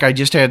matter of fact, I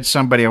just had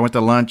somebody, I went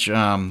to lunch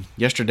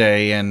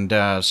yesterday, and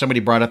somebody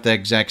brought up the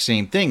exact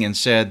same thing and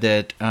said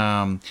that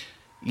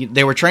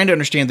they were trying to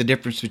understand the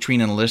difference between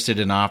enlisted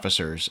and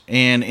officers.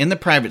 And in the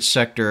private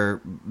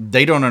sector,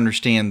 they don't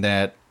understand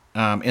that,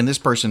 and this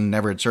person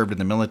never had served in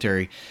the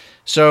military.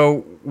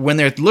 So when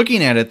they're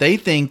looking at it, they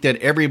think that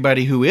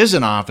everybody who is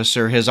an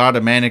officer has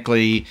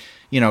automatically,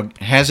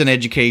 has an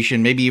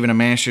education, maybe even a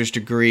master's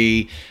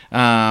degree.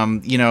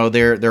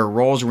 Their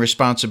roles and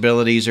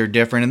responsibilities are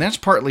different. And that's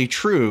partly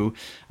true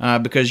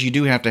because you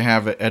do have to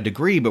have a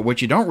degree. But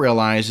what you don't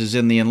realize is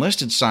in the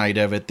enlisted side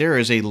of it, there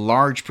is a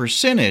large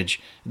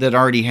percentage that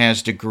already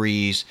has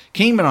degrees,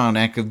 came in on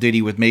active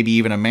duty with maybe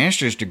even a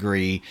master's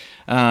degree,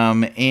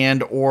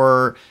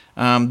 or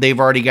they've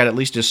already got at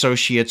least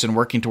associates and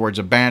working towards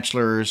a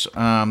bachelor's.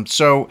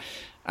 So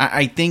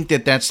I think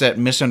that's that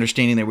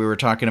misunderstanding that we were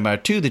talking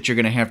about too, that you're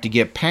going to have to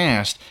get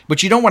past.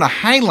 But you don't want to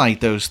highlight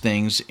those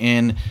things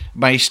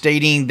by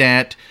stating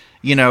that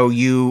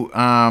you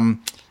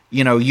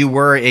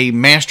were a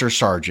master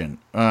sergeant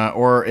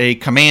or a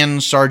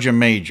command sergeant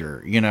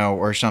major,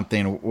 or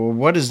something. Well,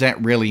 what does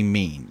that really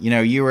mean?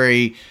 You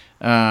were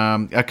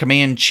a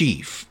command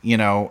chief,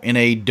 in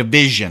a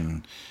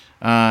division.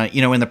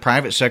 In the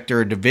private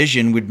sector, a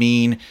division would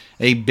mean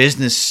a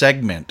business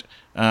segment.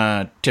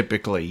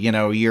 Typically,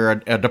 you're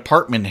a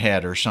department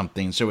head or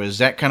something. So is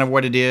that kind of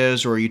what it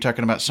is, or are you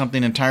talking about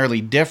something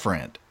entirely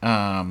different?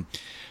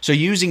 So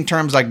using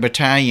terms like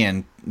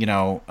battalion,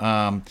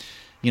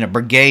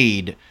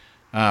 brigade,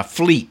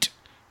 fleet.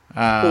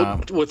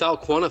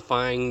 Without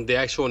quantifying the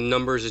actual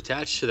numbers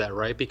attached to that,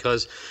 right?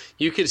 Because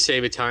you could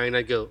say battalion,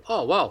 I'd go,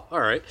 oh, wow, all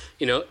right.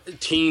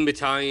 Team,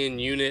 battalion,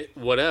 unit,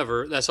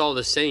 whatever, that's all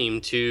the same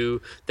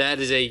that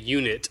is a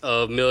unit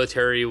of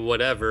military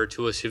whatever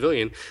to a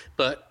civilian.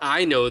 But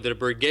I know that a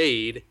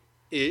brigade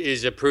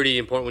is a pretty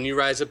important, when you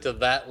rise up to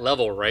that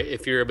level, right?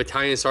 If you're a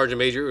battalion sergeant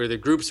major or the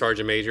group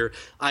sergeant major,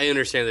 I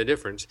understand the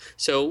difference.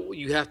 So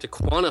you have to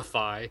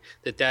quantify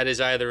that is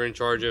either in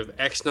charge of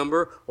X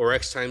number or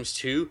X times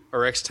 2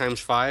 or X times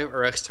 5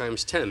 or X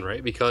times 10,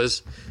 right?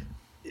 Because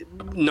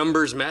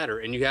numbers matter,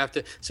 and you have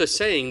to. So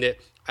saying that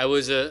I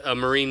was a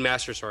Marine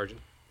Master Sergeant,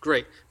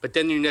 great, but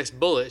then your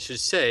next bullet should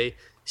say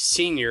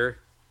senior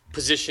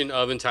position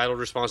of entitled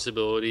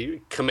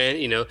responsibility,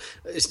 command,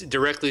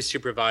 directly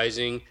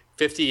supervising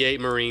 58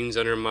 Marines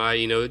under my,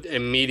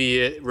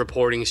 immediate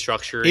reporting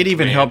structure. It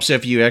even helps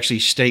if you actually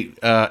state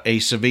a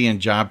civilian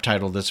job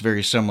title that's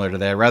very similar to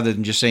that, rather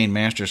than just saying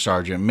Master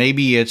Sergeant.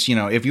 Maybe it's,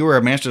 if you were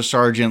a Master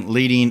Sergeant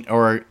leading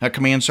or a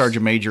Command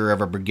Sergeant Major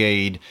of a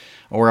brigade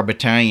or a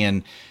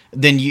battalion,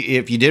 then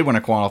if you did want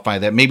to qualify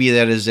that, maybe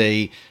that is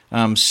a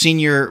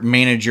senior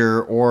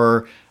manager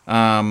or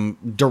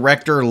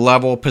director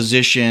level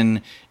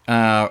position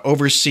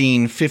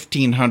overseeing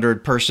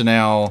 1,500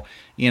 personnel,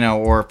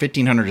 or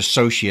 1,500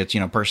 associates.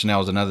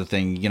 Personnel is another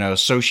thing.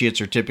 Associates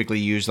are typically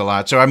used a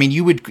lot. So, I mean,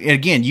 you would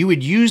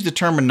use the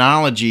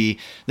terminology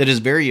that is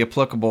very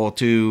applicable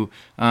to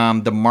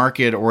the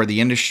market or the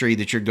industry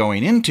that you're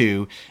going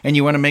into, and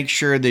you want to make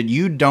sure that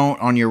you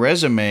don't, on your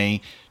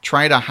resume,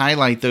 try to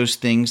highlight those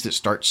things that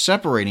start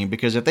separating,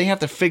 because if they have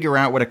to figure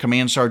out what a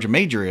command sergeant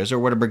major is or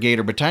what a brigade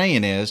or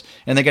battalion is,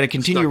 and they got to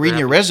continue reading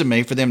your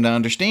resume for them to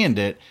understand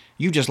it,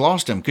 you just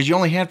lost them because you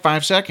only had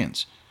 5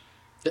 seconds.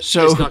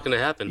 So it's not going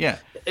to happen. Yeah.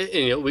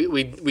 And,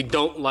 we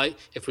don't like,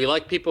 if we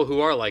like people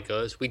who are like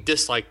us, we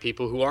dislike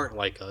people who aren't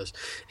like us.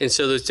 And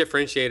so those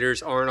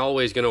differentiators aren't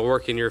always going to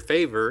work in your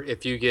favor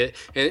if you get,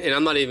 and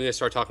I'm not even going to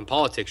start talking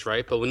politics,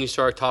 right? But when you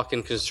start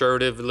talking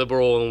conservative,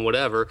 liberal, and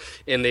whatever,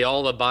 and they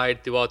all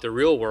abide throughout the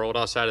real world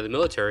outside of the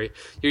military,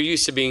 you're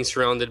used to being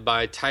surrounded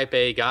by type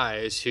A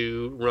guys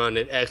who run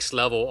at X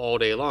level all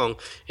day long.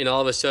 And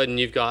all of a sudden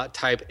you've got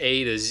type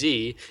A to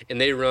Z, and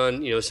they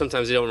run,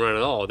 sometimes they don't run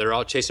at all. They're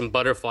out chasing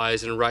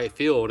butterflies in right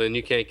field, and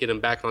you can't get them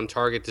back on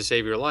target to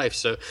save your life.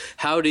 So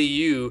how do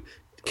you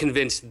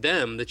convince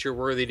them that you're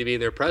worthy to be in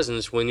their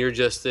presence when you're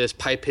just this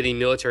pipe-hitting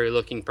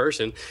military-looking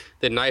person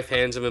that knife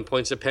hands them and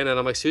points a pen at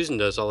them like Susan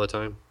does all the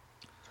time?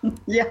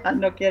 Yeah,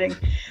 no kidding.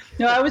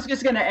 No, I was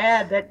just going to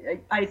add that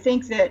I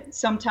think that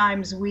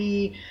sometimes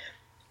we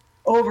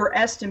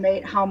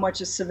overestimate how much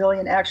a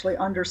civilian actually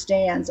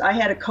understands. I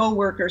had a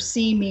coworker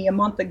see me a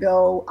month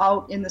ago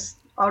out in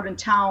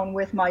town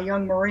with my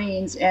young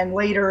Marines, and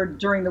later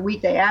during the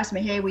week they asked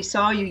me, hey, we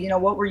saw you,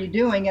 what were you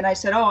doing? And I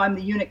said, oh, I'm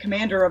the unit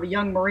commander of a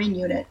young Marine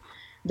unit.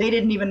 They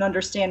didn't even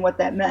understand what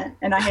that meant,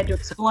 and I had to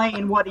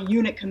explain what a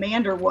unit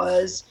commander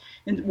was.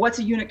 And what's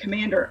a unit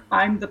commander?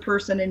 I'm the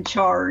person in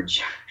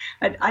charge.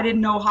 I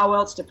didn't know how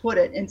else to put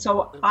it. And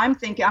so I'm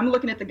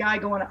looking at the guy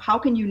going, how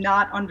can you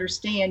not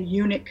understand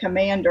unit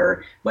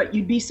commander? But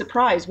you'd be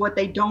surprised what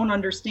they don't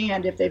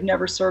understand if they've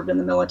never served in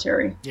the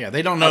military. Yeah,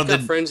 they don't know. I've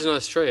got friends in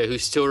Australia who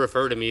still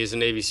refer to me as a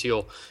Navy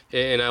SEAL,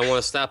 and I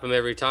want to slap them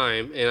every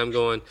time. And I'm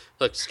going,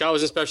 look, Scott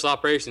was in special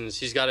operations.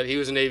 He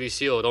was a Navy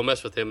SEAL. Don't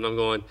mess with him. And I'm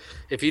going,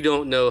 if you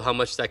don't know how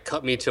much that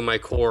cut me to my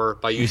core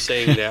by you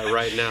saying that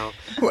right now.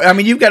 Well, I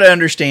mean, you've got to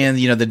understand,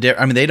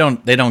 they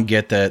don't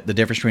get the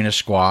difference between a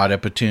squad, a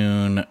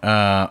platoon,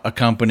 a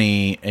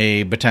company,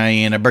 a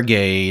battalion, a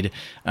brigade,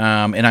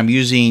 and I'm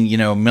using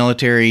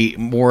military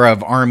more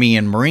of Army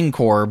and Marine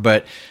Corps,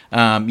 but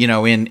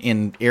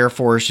in Air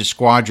Force it's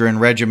squadron,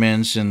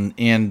 regiments, and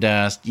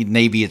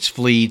Navy it's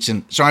fleets,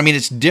 and so I mean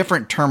it's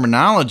different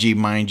terminology,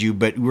 mind you,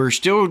 but you're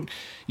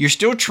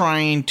still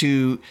trying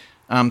to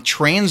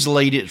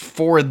translate it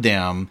for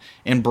them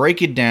and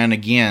break it down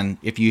again.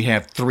 If you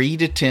have 3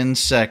 to 10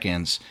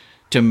 seconds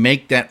to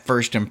make that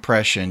first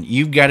impression,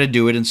 you've got to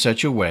do it in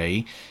such a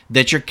way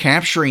that you're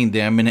capturing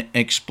them and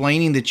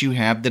explaining that you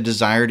have the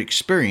desired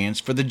experience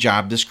for the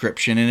job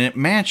description and it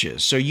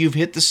matches. So you've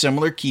hit the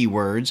similar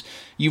keywords,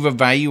 you've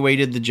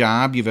evaluated the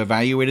job, you've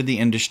evaluated the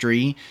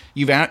industry,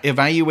 you've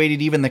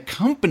evaluated even the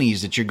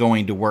companies that you're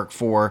going to work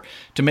for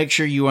to make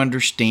sure you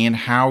understand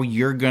how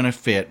you're going to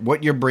fit,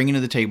 what you're bringing to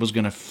the table is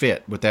going to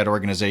fit with that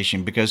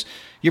organization, because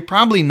you're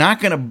probably not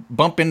going to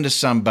bump into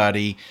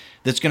somebody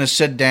that's going to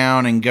sit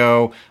down and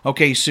go,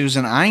 okay,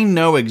 Susan, I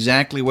know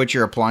exactly what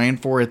you're applying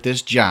for at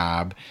this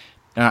job.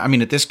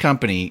 At this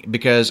company,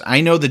 because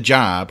I know the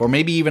job, or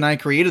maybe even I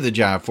created the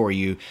job for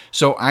you.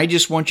 So I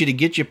just want you to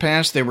get you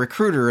past the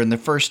recruiter in the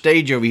first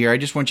stage over here. I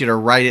just want you to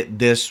write it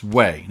this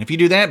way. And if you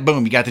do that,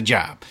 boom, you got the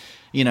job.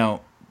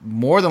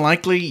 More than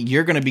likely,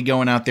 you're going to be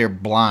going out there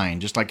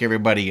blind, just like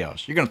everybody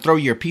else. You're going to throw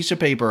your piece of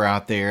paper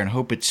out there and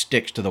hope it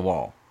sticks to the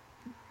wall.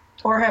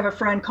 Or have a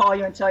friend call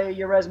you and tell you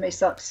your resume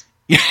sucks.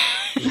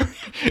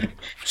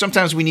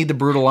 Sometimes we need the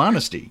brutal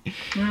honesty.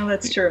 Well,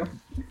 that's true.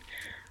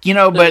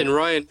 But and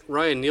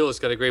Ryan Neal has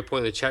got a great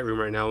point in the chat room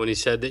right now when he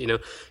said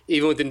that,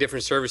 even within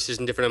different services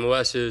and different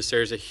MOSs,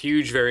 there's a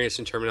huge variance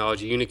in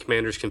terminology. Unit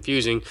commander is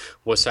confusing,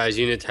 what size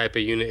unit, type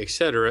of unit,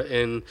 etc.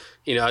 And,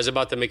 I was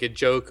about to make a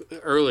joke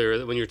earlier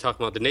that when you were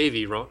talking about the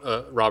Navy,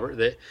 Robert,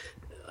 that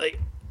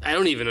I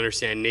don't even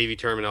understand Navy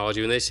terminology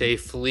when they say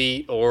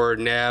fleet or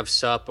nav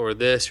sup or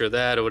this or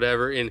that or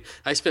whatever. And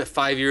I spent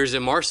 5 years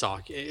at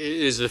MARSOC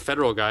as a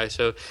federal guy.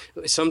 So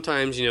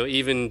sometimes,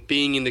 even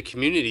being in the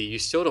community, you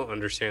still don't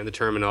understand the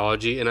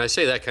terminology. And I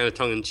say that kind of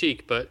tongue in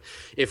cheek, but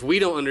if we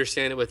don't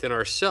understand it within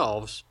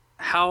ourselves,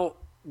 how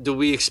do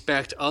we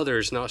expect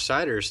others and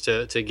outsiders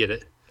to get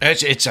it?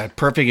 It's a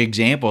perfect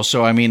example.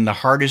 So, I mean, the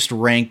hardest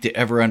rank to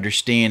ever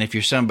understand, if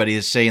you're somebody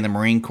that's, say, in the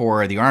Marine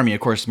Corps or the Army, of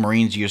course, the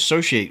Marines you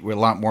associate with a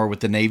lot more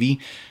with the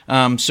Navy,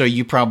 so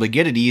you probably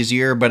get it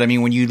easier. But, I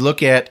mean, when you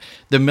look at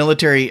the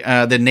military,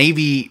 the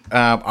Navy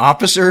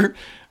officer,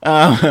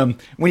 when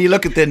you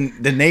look at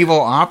the naval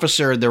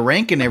officer, the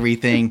rank and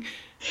everything,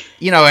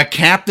 you know, a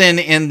captain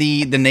in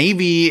the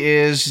Navy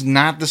is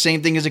not the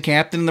same thing as a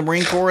captain in the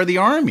Marine Corps or the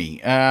Army.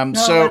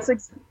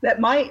 That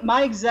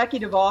my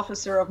executive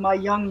officer of my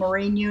young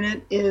Marine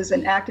unit is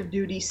an active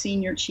duty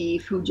senior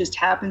chief who just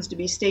happens to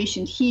be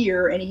stationed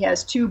here, and he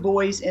has 2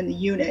 boys in the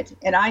unit.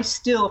 And I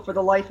still, for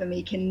the life of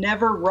me, can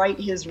never write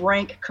his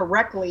rank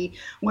correctly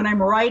when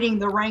I'm writing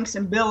the ranks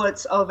and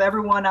billets of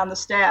everyone on the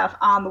staff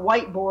on the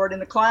whiteboard in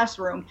the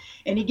classroom.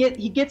 And he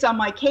gets on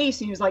my case,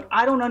 and he's like,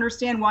 I don't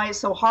understand why it's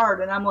so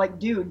hard. And I'm like,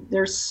 dude,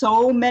 there's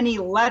so many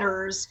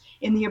letters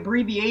in the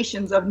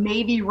abbreviations of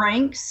Navy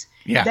ranks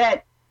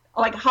that,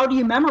 like, how do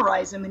you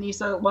memorize them? And he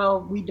said, well,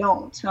 we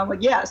don't. And I'm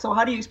like, yeah, so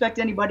how do you expect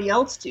anybody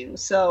else to?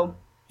 So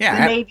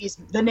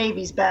the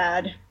Navy's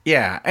bad.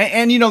 Yeah,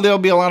 and you know, there'll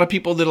be a lot of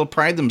people that'll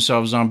pride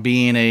themselves on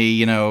being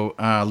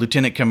a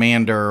lieutenant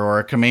commander or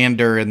a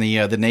commander in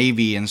the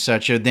Navy and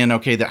such. And then,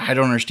 okay, I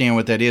don't understand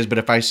what that is. But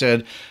if I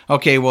said,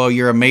 okay, well,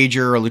 you're a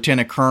major or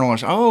lieutenant colonel,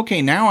 or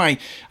okay, now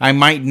I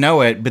might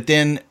know it. But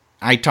then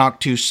I talk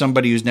to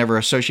somebody who's never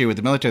associated with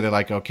the military. They're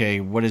like, okay,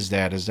 what is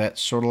that? Is that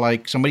sort of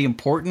like somebody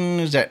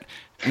important? Is that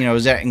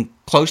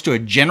close to a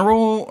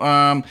general?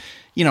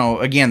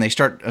 Again, they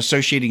start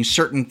associating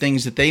certain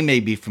things that they may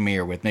be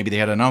familiar with. Maybe they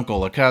had an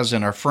uncle, a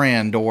cousin, or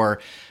friend, or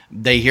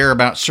they hear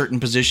about certain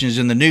positions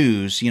in the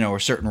news, or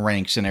certain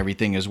ranks and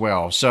everything as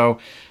well. So,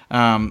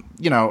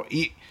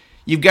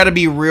 you've got to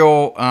be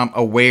real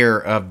aware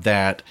of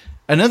that.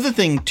 Another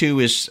thing, too,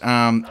 is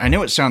I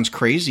know it sounds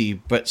crazy,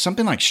 but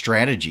something like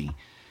strategy.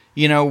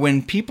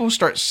 When people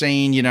start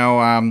saying,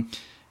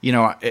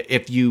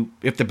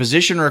 if the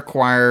position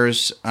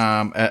requires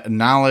a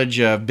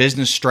knowledge of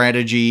business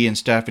strategy and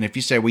stuff, and if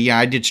you say, well, yeah,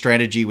 I did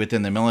strategy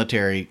within the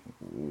military,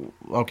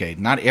 okay,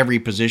 not every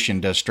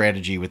position does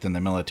strategy within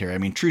the military. I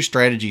mean, true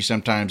strategy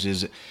sometimes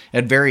is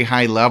at very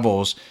high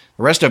levels.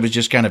 The rest of it is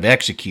just kind of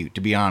execute,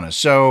 to be honest.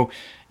 So,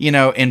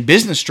 and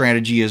business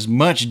strategy is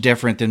much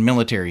different than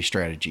military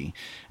strategy,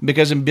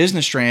 because in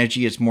business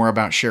strategy, it's more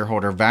about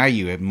shareholder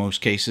value in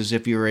most cases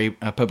if you're a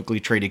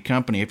publicly traded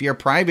company. If you're a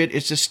private,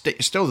 it's just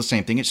still the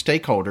same thing. It's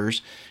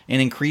stakeholders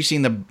and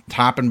increasing the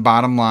top and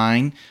bottom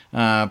line,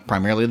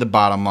 primarily the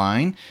bottom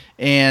line,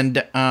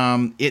 and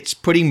it's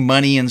putting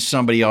money in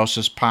somebody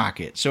else's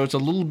pocket. So it's a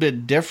little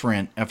bit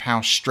different of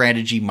how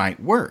strategy might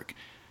work.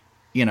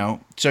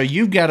 So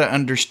you've got to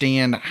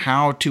understand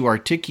how to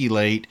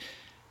articulate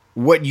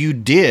what you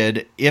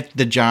did if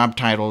the job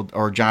title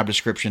or job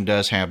description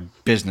does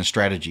have business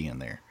strategy in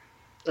there.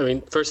 I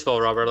mean, first of all,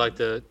 Robert, I'd like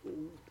to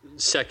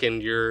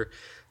second your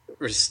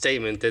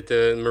statement that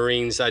the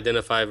Marines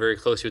identify very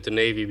closely with the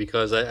Navy,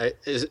 because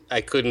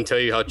I couldn't tell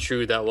you how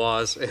true that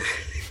was.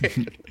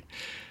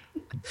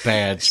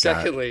 Bad, Scott.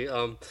 Secondly,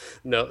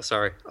 no,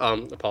 sorry,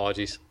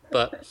 apologies.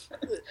 But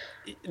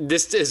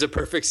this is a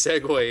perfect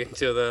segue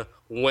into the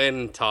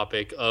when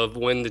topic of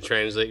when to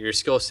translate your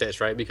skill sets,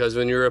 right? Because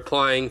when you're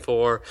applying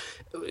for,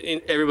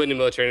 everybody in the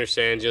military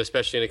understands,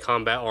 especially in the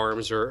combat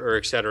arms or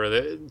et cetera,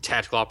 the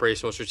tactical,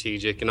 operational,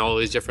 strategic, and all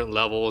these different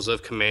levels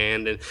of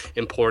command and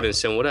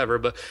importance and whatever.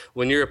 But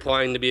when you're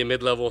applying to be a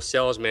mid-level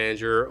sales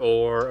manager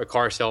or a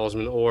car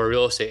salesman or a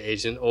real estate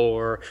agent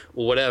or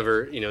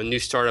whatever, new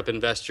startup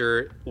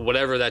investor,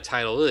 whatever that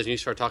title is, and you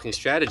start talking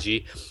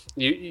strategy,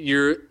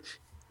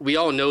 we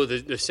all know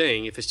the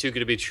saying, if it's too good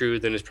to be true,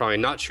 then it's probably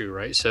not true,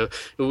 right? So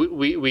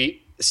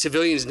we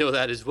civilians know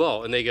that as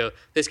well. And they go,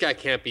 this guy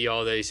can't be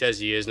all that he says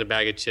he is, and a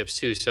bag of chips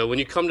too. So when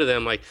you come to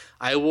them, like,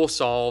 I will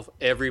solve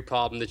every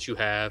problem that you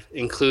have,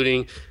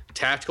 including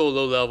tactical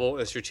low level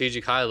and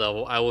strategic high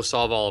level. I will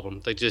solve all of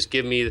them. Like, just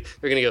give me,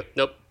 they're going to go,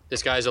 nope.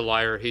 This guy's a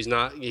liar. He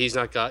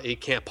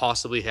can't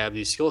possibly have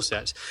these skill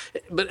sets.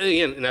 But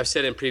again, and I've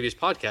said in previous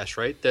podcasts,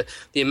 right,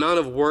 the amount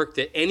of work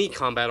that any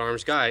combat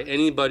arms guy,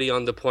 anybody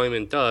on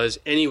deployment does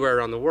anywhere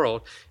around the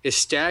world is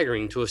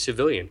staggering to a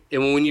civilian.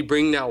 And when you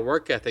bring that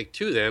work ethic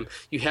to them,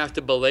 you have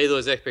to belay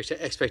those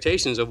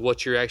expectations of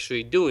what you're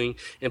actually doing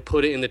and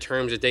put it in the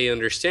terms that they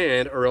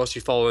understand, or else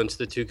you fall into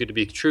the too good to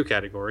be true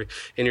category.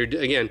 And you're,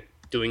 again,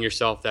 doing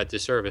yourself that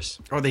disservice.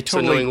 They totally,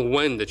 so knowing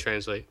when to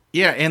translate.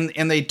 Yeah,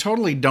 and they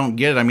totally don't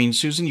get it. I mean,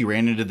 Susan, you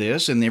ran into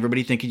this, and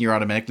everybody thinking you're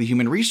automatically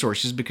human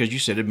resources because you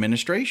said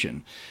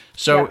administration.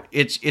 So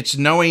yeah. It's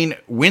knowing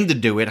when to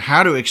do it,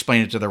 how to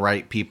explain it to the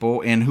right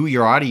people, and who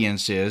your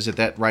audience is at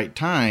that right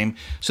time,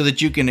 so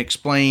that you can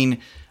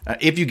explain.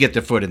 If you get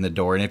the foot in the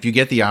door, and if you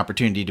get the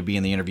opportunity to be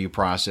in the interview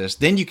process,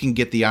 then you can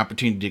get the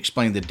opportunity to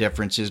explain the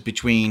differences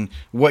between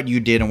what you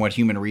did and what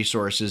human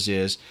resources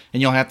is.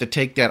 And you'll have to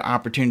take that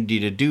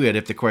opportunity to do it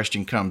if the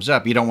question comes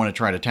up. You don't want to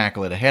try to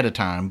tackle it ahead of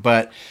time,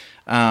 but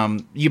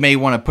you may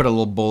want to put a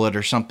little bullet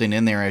or something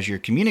in there as you're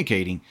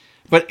communicating.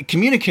 But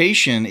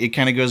communication, it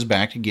kind of goes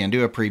back again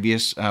to a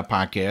previous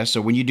podcast.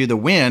 So when you do the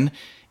when,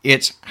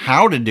 it's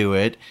how to do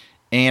it.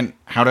 and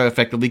how to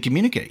effectively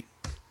communicate.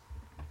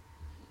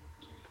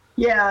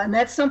 Yeah, and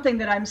that's something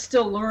that I'm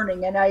still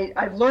learning, and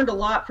I've learned a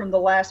lot from the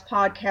last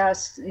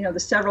podcast, the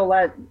several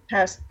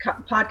past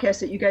podcasts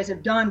that you guys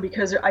have done,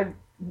 because I've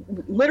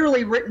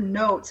literally written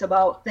notes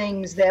about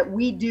things that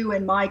we do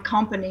in my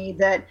company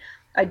that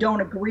I don't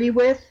agree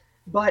with,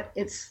 but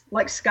it's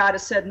like Scott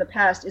has said in the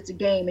past, it's a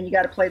game and you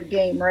got to play the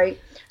game, right?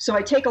 So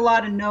I take a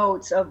lot of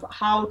notes of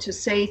how to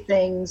say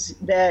things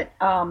that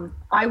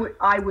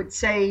I would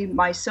say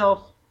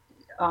myself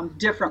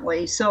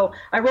differently. So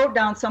I wrote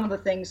down some of the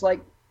things,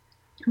 like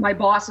my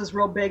boss is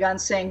real big on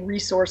saying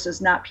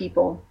resources, not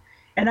people.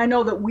 And I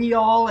know that we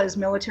all as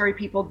military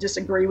people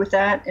disagree with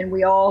that. And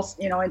we all,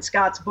 in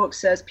Scott's book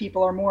says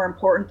people are more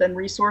important than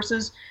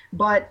resources.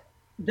 But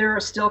there are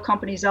still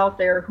companies out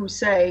there who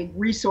say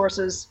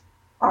resources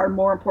are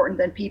more important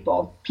than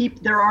people.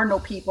 There are no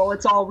people.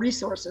 It's all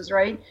resources,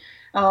 right?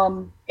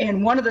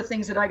 And one of the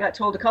things that I got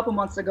told a couple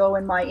months ago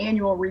in my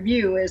annual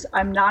review is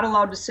I'm not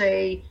allowed to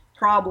say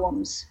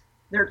problems.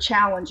 They're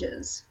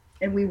challenges.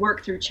 And we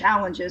work through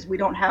challenges. We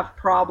don't have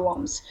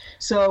problems.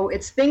 So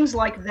it's things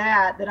like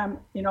that I'm,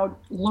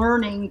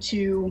 learning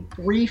to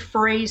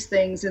rephrase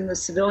things in the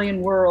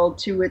civilian world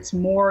to it's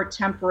more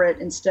temperate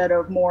instead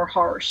of more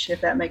harsh, if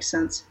that makes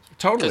sense.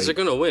 Totally. Because they're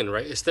going to win,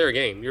 right? It's their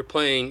game. You're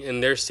playing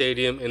in their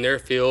stadium, in their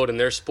field, in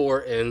their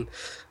sport, and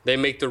they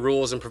make the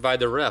rules and provide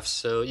the refs.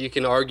 So you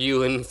can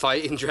argue and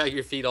fight and drag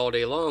your feet all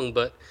day long,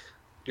 but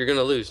you're going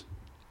to lose.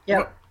 Yeah.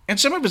 Well, and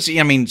some of it's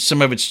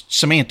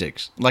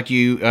semantics, like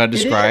you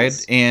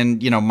described,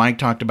 and Mike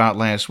talked about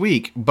last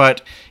week.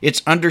 But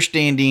it's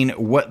understanding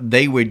what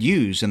they would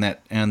use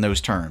in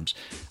those terms,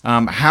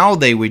 how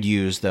they would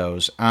use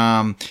those.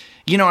 Even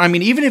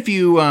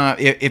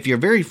if you're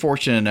very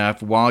fortunate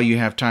enough while you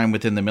have time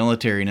within the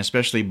military, and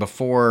especially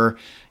before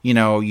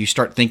you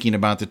start thinking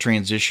about the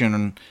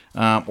transition,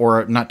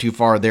 or not too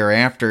far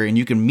thereafter, and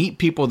you can meet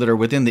people that are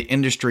within the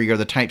industry or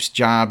the types of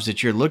jobs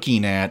that you're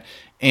looking at,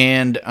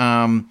 and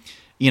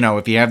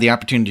if you have the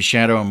opportunity to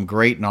shadow them,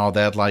 great and all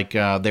that, like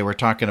they were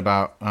talking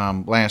about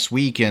last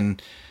week,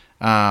 and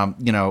Rob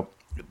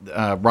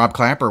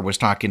Clapper was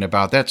talking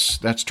about,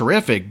 that's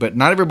terrific, but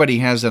not everybody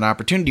has that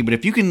opportunity. But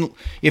if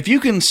you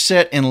can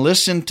sit and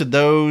listen to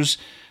those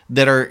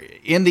that are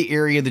in the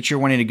area that you're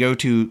wanting to go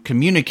to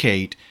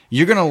communicate,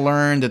 you're going to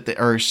learn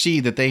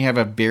see that they have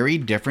a very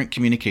different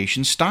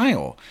communication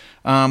style.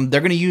 They're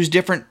going to use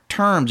different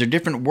terms or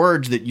different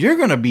words that you're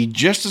going to be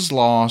just as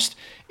lost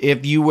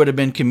if you would have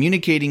been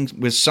communicating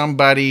with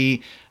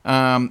somebody,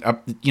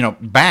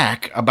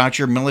 back about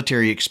your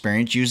military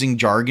experience using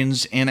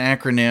jargons and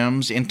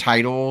acronyms and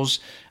titles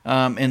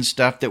and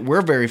stuff that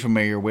we're very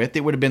familiar with.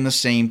 It would have been the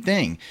same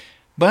thing.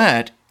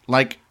 But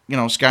like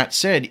Scott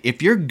said,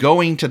 if you're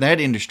going to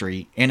that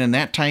industry and in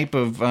that type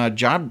of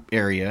job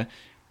area,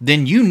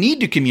 then you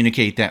need to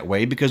communicate that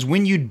way, because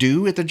when you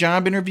do at the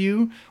job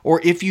interview, or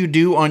if you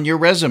do on your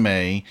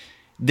resume,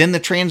 then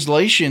the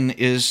translation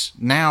is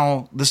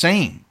now the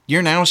same.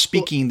 You're now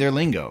speaking their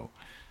lingo.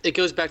 It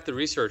goes back to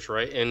research,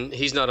 right? And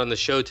he's not on the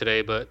show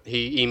today, but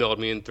he emailed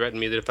me and threatened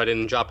me that if I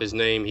didn't drop his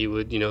name, he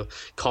would,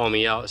 call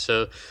me out.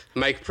 So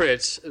Mike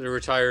Pritz, the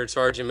retired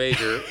sergeant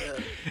major,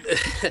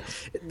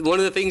 one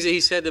of the things that he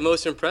said that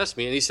most impressed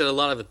me, and he said a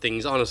lot of the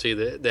things, honestly,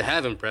 that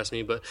have impressed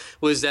me, but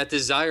was that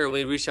desire when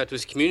he reached out to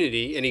his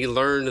community and he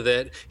learned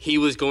that he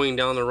was going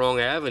down the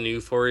wrong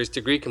avenue for his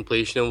degree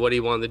completion and what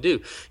he wanted to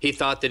do. He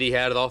thought that he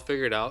had it all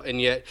figured out,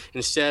 and yet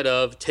instead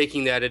of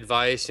taking that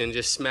advice and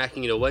just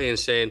smacking it away and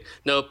saying,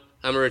 nope,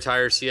 I'm a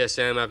retired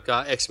CSM, I've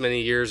got X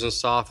many years in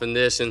SOF and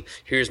this, and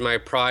here's my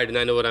pride, and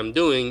I know what I'm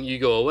doing, you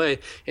go away.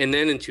 And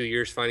then in 2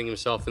 years, finding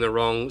himself in the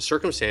wrong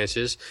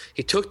circumstances,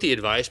 he took the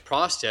advice,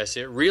 processed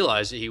it,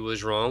 realized that he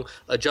was wrong,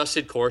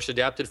 adjusted course,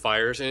 adapted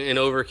fires, and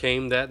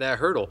overcame that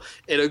hurdle.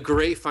 At a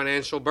great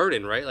financial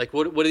burden, right? Like,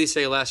 what did he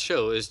say last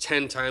show? It was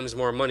 10 times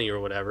more money or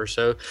whatever.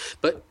 So,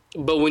 but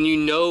when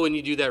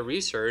you do that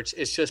research,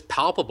 it's just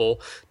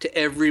palpable to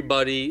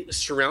everybody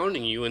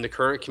surrounding you in the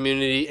current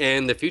community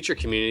and the future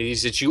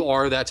communities that you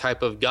are that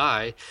type of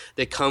guy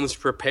that comes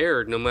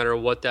prepared no matter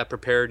what that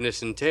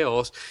preparedness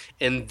entails.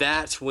 And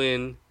that's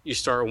when you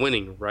start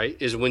winning, right?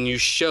 Is when you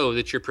show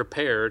that you're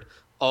prepared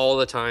all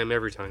the time,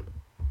 every time.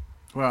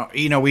 Well,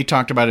 we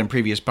talked about in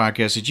previous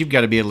podcasts that you've got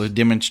to be able to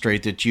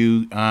demonstrate that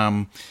you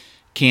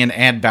can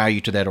add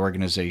value to that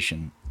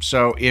organization.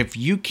 So if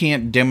you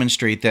can't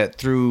demonstrate that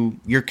through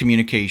your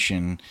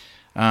communication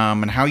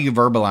and how you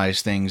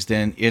verbalize things,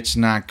 then you're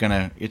not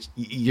gonna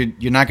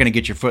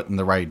get your foot in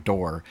the right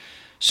door.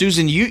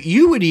 Susan,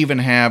 you would even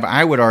have,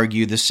 I would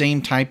argue, the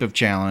same type of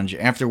challenge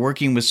after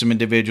working with some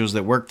individuals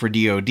that work for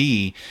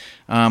DoD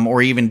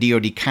or even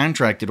DoD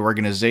contracted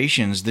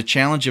organizations, the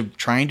challenge of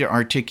trying to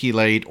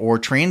articulate or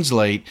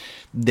translate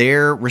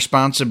their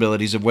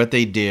responsibilities of what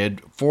they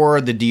did for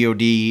the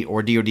DoD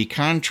or DoD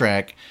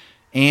contract,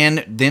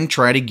 and then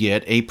try to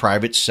get a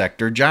private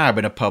sector job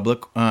in a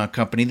public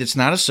company that's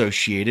not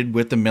associated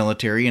with the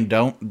military and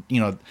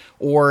doesn't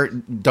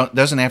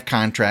have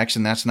contracts,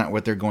 and that's not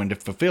what they're going to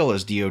fulfill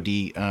as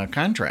DoD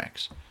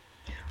contracts.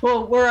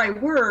 Well, where I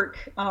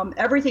work,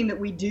 everything that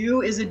we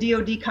do is a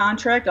DoD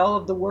contract, all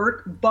of the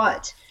work,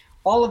 but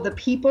all of the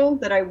people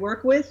that I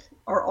work with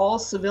are all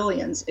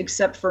civilians,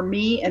 except for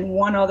me and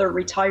one other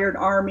retired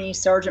Army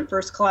Sergeant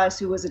First Class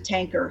who was a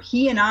tanker.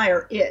 He and I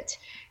are it.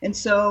 And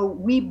so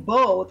we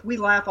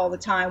laugh all the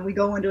time. We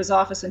go into his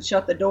office and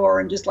shut the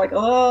door and just like,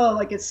 oh,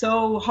 like it's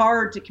so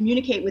hard to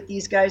communicate with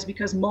these guys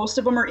because most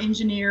of them are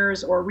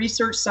engineers or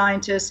research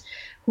scientists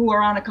who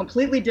are on a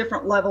completely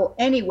different level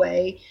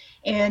anyway.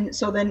 And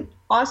so then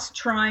us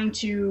trying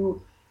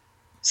to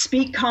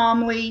speak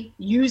calmly,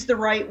 use the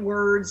right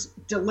words,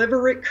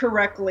 deliver it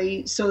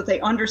correctly so that they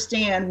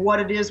understand what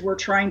it is we're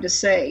trying to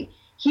say.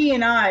 He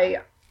and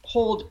I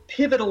hold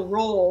pivotal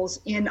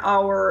roles in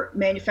our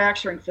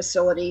manufacturing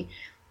facility,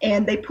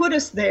 and they put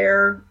us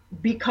there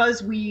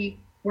because we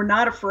were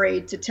not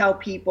afraid to tell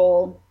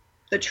people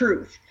the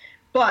truth.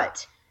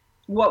 But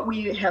what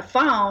we have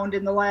found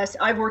in the last,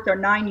 I've worked there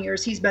 9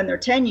 years, he's been there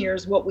 10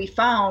 years, what we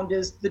found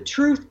is the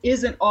truth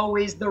isn't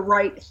always the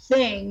right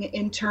thing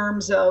in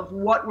terms of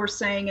what we're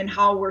saying and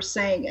how we're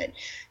saying it.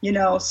 You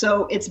know,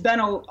 so it's been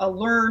a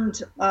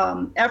learned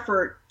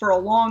effort for a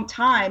long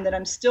time that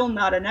I'm still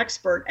not an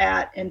expert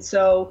at. And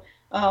so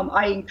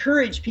I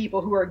encourage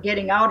people who are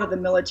getting out of the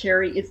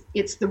military.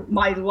 It's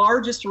my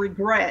largest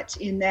regret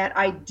in that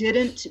I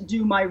didn't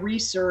do my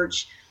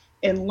research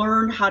and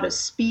learn how to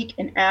speak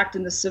and act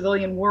in the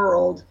civilian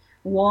world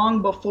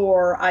long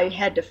before I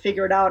had to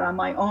figure it out on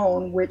my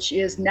own, which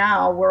is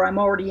now where I'm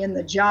already in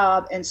the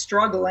job and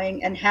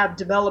struggling and have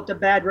developed a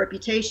bad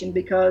reputation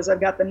because I've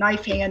got the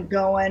knife hand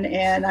going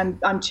and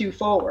I'm too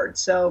forward.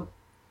 So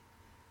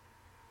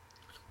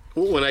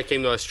when I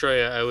came to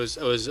Australia, I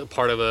was a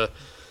part of a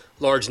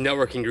large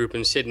networking group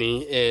in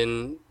Sydney,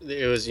 and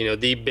it was,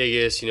 the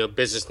biggest,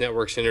 business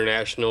networks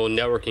international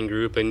networking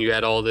group, and you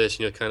had all this,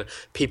 kind of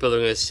people that are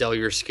going to sell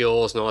your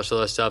skills and all this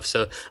other stuff.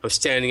 So I'm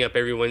standing up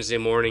every Wednesday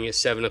morning at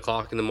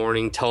 7:00 in the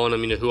morning, telling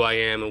them, who I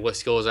am and what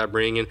skills I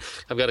bring. And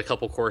I've got a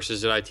couple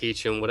courses that I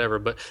teach and whatever,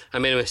 but I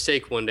made a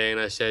mistake one day and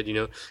I said,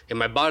 in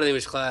my body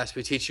language class,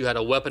 we teach you how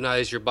to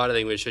weaponize your body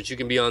language so that you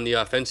can be on the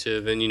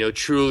offensive and,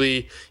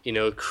 truly,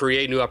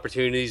 create new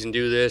opportunities and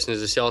do this. And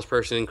as a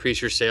salesperson,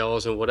 increase your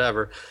sales and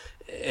whatever.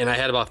 And I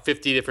had about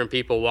 50 different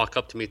people walk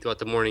up to me throughout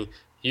the morning.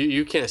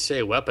 You can't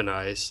say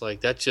weaponize. Like,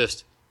 that's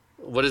just,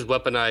 what does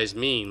weaponize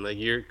mean? Like,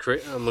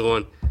 I'm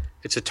going,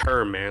 it's a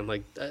term, man.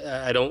 Like,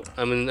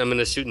 I'm in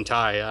a suit and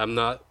tie. I'm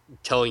not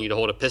telling you to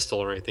hold a pistol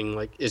or anything.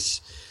 Like, it's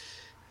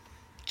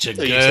a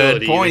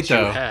good point,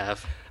 though.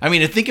 Have. I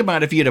mean, think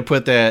about if you had to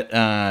put that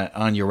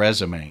on your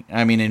resume.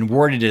 I mean, and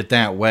worded it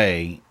that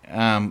way.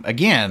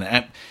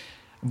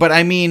 But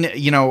I mean,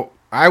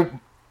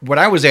 what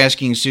I was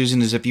asking,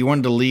 Susan, is if you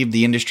wanted to leave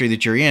the industry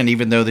that you're in,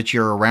 even though that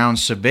you're around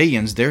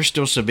civilians, there's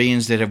still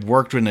civilians that have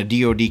worked in a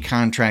DoD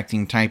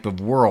contracting type of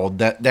world.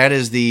 That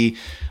is the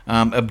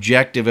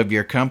objective of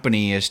your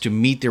company, is to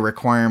meet the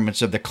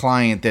requirements of the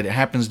client that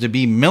happens to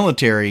be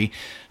military.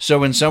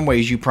 So in some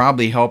ways, you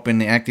probably help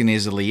in acting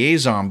as a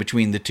liaison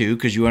between the two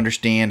because you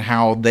understand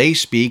how they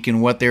speak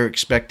and what they're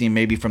expecting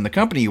maybe from the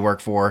company you work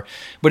for.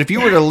 But if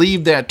you were to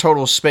leave that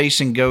total space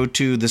and go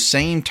to the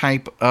same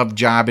type of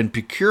job in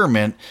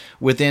procurement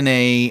within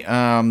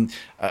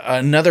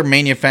another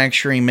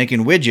manufacturing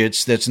making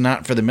widgets that's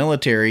not for the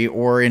military,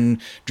 or in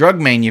drug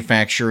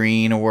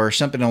manufacturing or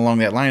something along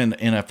that line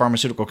in a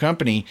pharmaceutical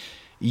company,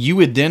 you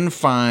would then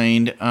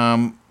find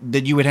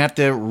that you would have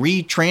to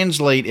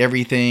retranslate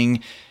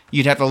everything.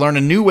 You'd have to learn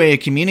a new way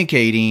of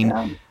communicating.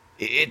 Yeah.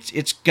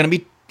 It's going to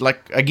be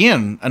like,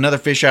 again, another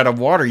fish out of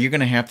water. You're going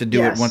to have to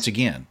do it once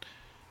again.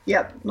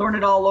 Yep, learn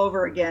it all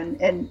over again,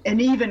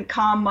 and even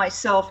calm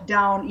myself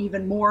down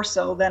even more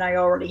so than I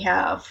already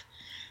have.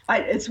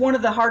 It's one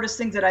of the hardest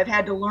things that I've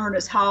had to learn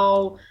is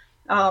how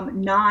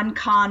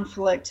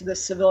non-conflict the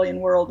civilian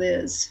world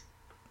is.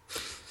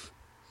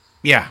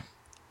 Yeah.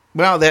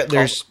 Well,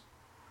 there's...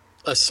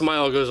 A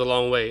smile goes a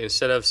long way.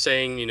 Instead of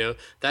saying,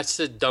 that's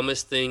the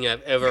dumbest thing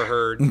I've ever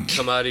heard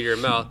come out of your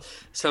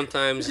mouth.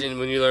 Sometimes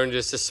when you learn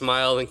just to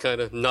smile and kind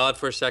of nod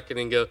for a second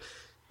and go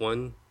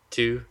 1,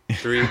 2,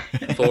 3,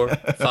 4,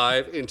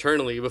 5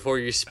 internally before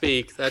you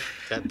speak. But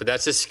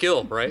that's a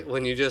skill, right?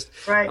 When you just,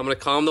 right. I'm going to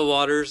calm the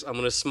waters, I'm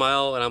going to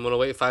smile, and I'm going to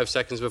wait 5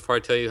 seconds before I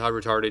tell you how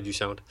retarded you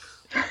sound.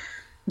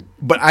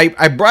 But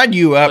I brought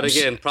you up. But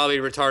again, probably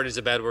retarded is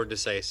a bad word to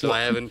say, so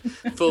I haven't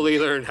fully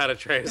learned how to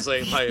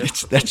translate my.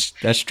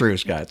 That's true,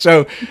 Scott.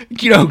 So,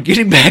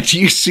 getting back to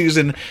you,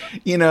 Susan,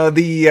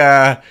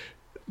 the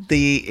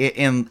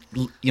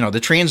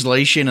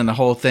translation and the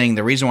whole thing.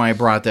 The reason why I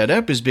brought that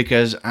up is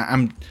because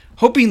I'm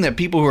hoping that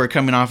people who are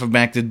coming off of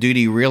active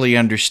duty really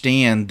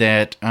understand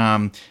that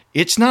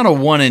it's not a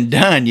one and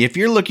done. If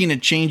you're looking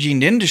at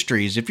changing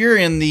industries, if you're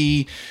in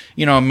the,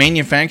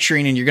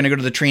 manufacturing and you're going to go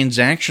to the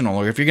transactional,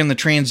 or if you're in the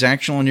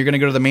transactional and you're going to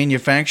go to the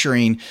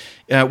manufacturing,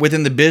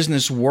 within the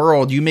business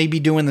world, you may be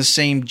doing the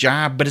same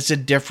job, but it's a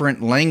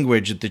different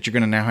language that you're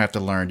going to now have to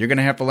learn. You're going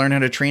to have to learn how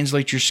to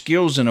translate your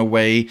skills in a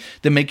way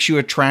that makes you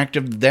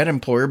attractive to that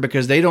employer,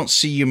 because they don't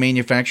see you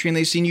manufacturing.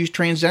 They see you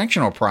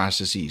transactional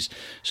processes.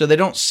 So they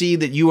don't see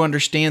that you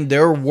understand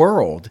their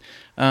world.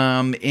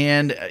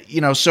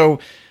 So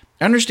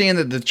understand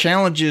that the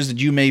challenges that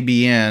you may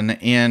be in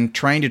and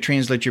trying to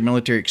translate your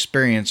military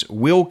experience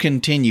will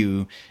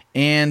continue,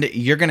 and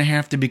you're going to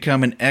have to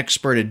become an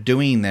expert at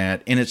doing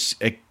that. And it's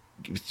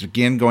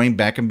again going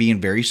back and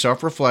being very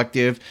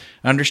self-reflective,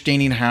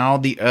 understanding how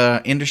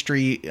the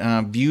industry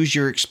views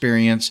your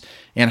experience,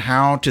 and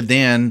how to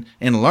then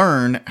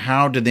learn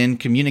how to then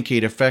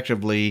communicate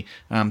effectively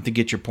to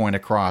get your point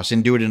across,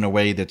 and do it in a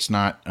way that's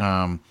not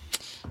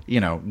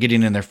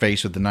getting in their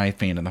face with the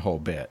knife hand and the whole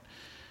bit.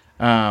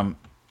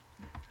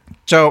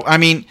 So,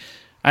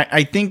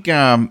 I think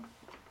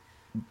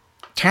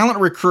talent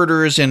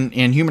recruiters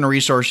and human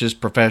resources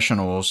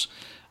professionals,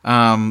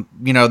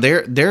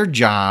 their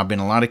job in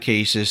a lot of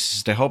cases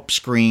is to help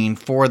screen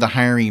for the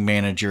hiring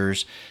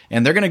managers,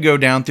 and they're going to go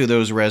down through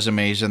those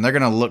resumes, and they're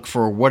going to look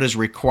for what is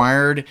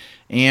required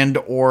and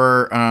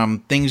or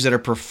things that are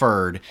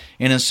preferred.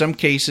 And in some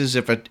cases,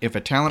 if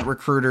a talent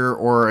recruiter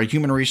or a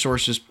human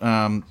resources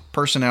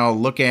personnel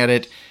look at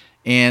it,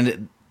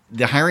 and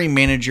the hiring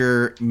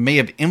manager may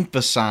have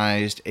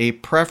emphasized a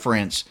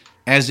preference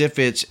as if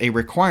it's a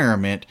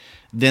requirement,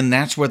 then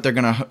that's what they're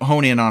going to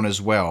hone in on as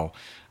well.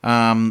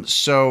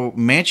 So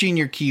matching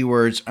your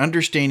keywords,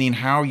 understanding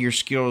how your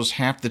skills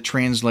have to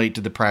translate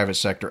to the private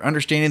sector,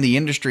 understanding the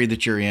industry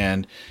that you're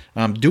in,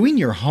 doing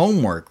your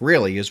homework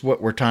really is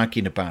what we're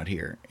talking about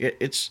here.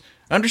 It's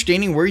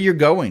understanding where you're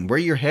going, where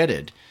you're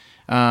headed,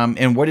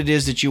 and what it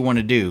is that you want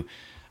to do.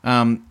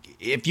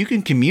 If you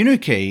can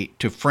communicate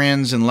to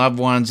friends and loved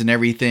ones and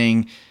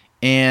everything,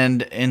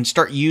 and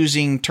start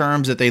using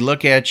terms that they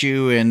look at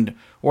you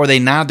or they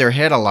nod their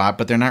head a lot,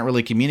 but they're not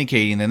really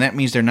communicating, then that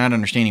means they're not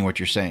understanding what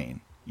you're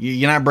saying.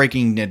 You're not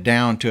breaking it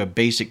down to a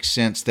basic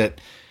sense that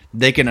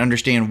they can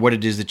understand what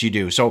it is that you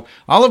do. So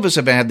all of us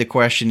have had the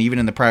question, even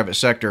in the private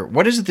sector,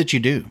 what is it that you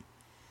do?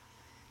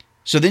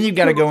 So then you've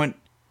got to go in.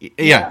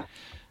 Yeah.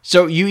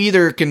 So you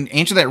either can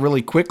answer that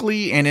really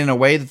quickly and in a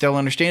way that they'll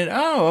understand it.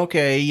 Oh,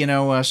 okay.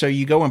 So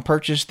you go and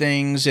purchase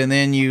things and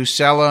then you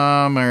sell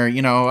them, or,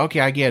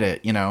 okay, I get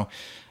it,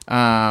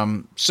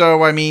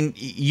 So,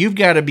 you've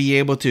got to be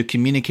able to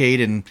communicate,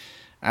 and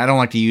I don't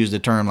like to use the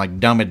term like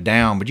dumb it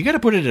down, but you got to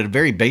put it at a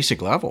very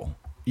basic level.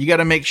 You got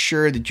to make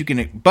sure that you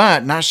can,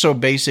 but not so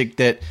basic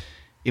that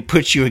it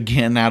puts you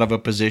again out of a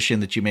position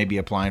that you may be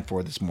applying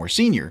for that's more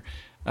senior.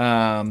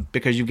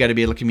 Because you've got to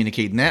be able to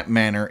communicate in that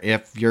manner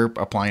if you're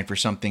applying for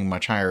something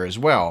much higher as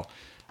well.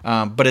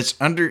 But it's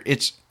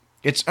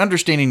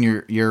understanding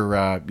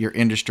your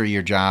industry,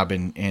 your job,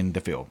 and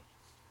the field.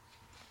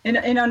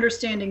 And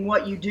understanding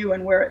what you do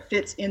and where it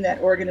fits in that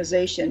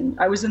organization.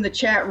 I was in the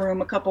chat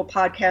room a couple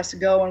podcasts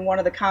ago, and one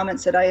of the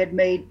comments that I had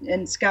made,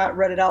 and Scott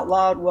read it out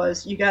loud,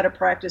 was you got to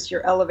practice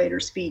your elevator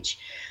speech.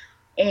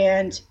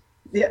 And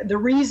the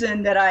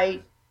reason that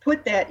I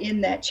put that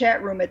in that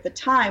chat room at the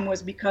time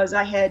was because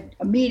I had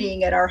a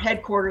meeting at our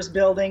headquarters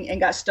building and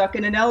got stuck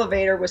in an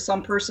elevator with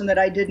some person that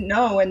I didn't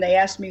know, and they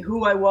asked me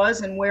who I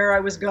was and where I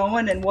was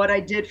going and what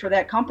I did for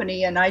that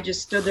company, and I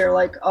just stood there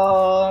like,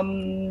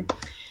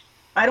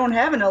 I don't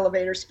have an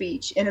elevator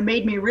speech. And it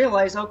made me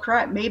realize, oh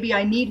crap, maybe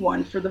I need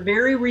one, for the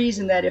very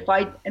reason that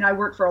I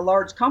work for a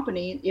large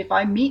company, if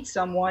I meet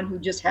someone who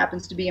just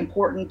happens to be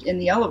important in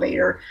the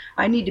elevator,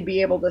 I need to be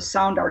able to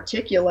sound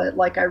articulate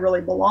like I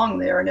really belong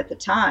there. And at the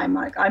time,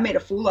 I made a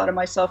fool out of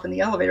myself in the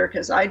elevator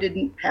because I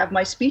didn't have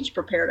my speech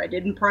prepared. I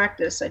didn't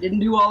practice. I didn't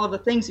do all of the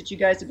things that you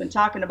guys have been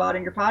talking about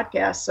in your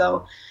podcast.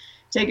 So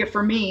take it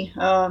from me,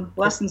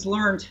 lessons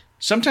learned.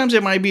 Sometimes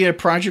it might be a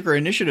project or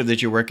initiative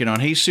that you're working on.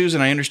 Hey,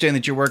 Susan, I understand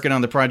that you're working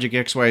on the project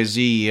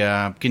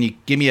XYZ. Can you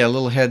give me a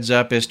little heads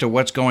up as to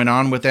what's going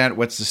on with that?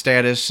 What's the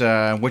status?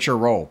 What's your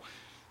role?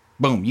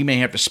 Boom. You may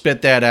have to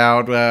spit that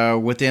out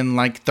within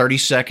like 30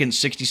 seconds,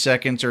 60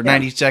 seconds, or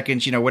 90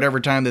 seconds, whatever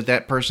time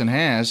that person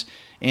has,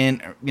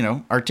 and,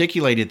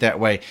 articulate it that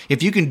way.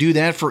 If you can do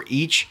that for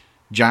each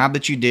job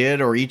that you did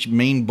or each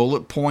main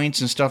bullet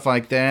points and stuff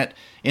like that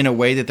in a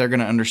way that they're going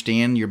to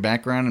understand your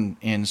background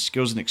and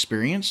skills and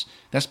experience,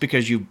 that's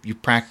because you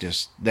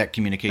practiced that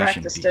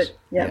communication piece. It.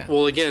 Yeah.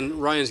 Well, again,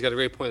 Ryan's got a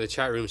great point in the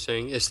chat room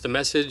saying it's the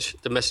message,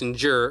 the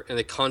messenger, and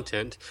the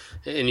content,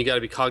 and you got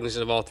to be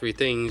cognizant of all three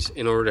things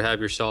in order to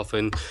have yourself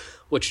and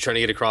what you're trying to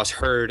get across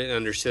heard and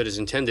understood as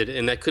intended.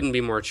 And that couldn't be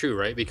more true,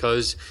 right?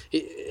 Because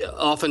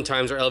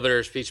oftentimes our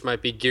elevator speech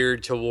might be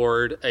geared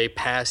toward a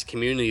past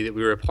community that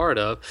we were a part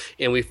of,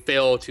 and we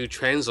fail to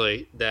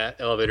translate that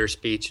elevator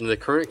speech into the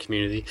current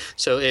community.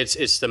 So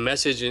it's the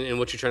message and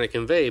what you're trying to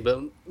convey,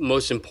 but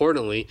most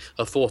importantly,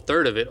 a full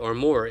third of it or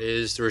more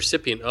is the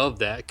recipient of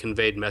that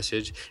conveyed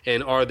message.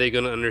 And are they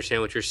going to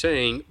understand what you're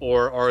saying,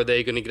 or are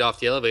they going to get off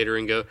the elevator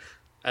and go,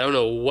 I don't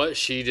know what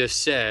she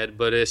just said,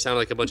 but it sounded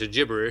like a bunch of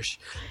gibberish,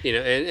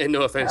 and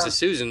no offense to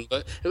Susan,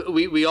 but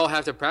we all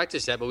have to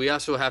practice that, but we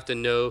also have to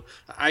know.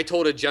 I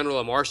told a general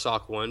at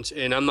MARSOC once,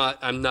 and I'm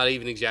not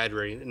even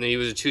exaggerating, and he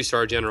was a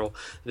 2-star general,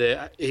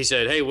 that he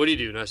said, "Hey, what do you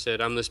do?" And I said,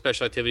 "I'm the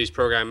Special Activities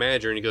Program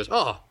Manager." And he goes,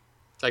 "Oh,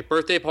 it's like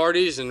birthday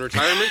parties and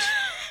retirements?"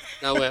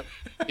 And I went,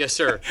 "Yes,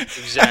 sir,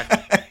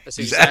 exactly. That's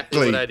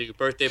exactly what I do,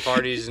 birthday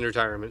parties and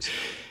retirements."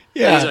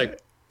 Yeah. And he's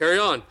like, "Carry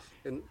on."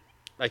 And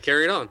I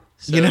carried on.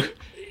 So,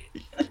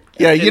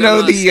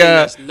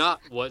 that's not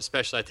what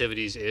special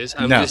activities is.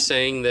 I'm just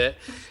saying that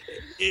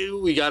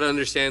we got to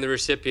understand the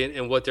recipient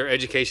and what their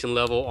education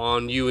level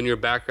on you and your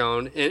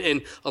background.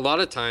 And a lot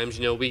of times,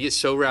 we get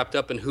so wrapped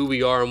up in who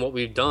we are and what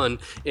we've done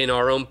in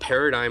our own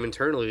paradigm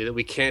internally that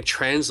we can't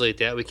translate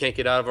that. We can't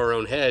get out of our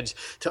own heads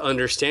to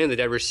understand that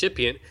that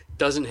recipient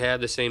doesn't have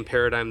the same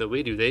paradigm that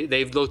we do.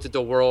 They've looked at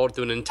the world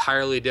through an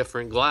entirely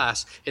different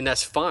glass, and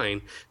that's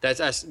fine.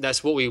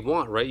 That's what we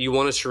want, right? You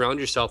want to surround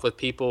yourself with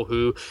people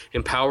who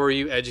empower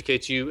you,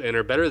 educate you, and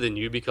are better than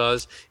you,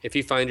 because if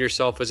you find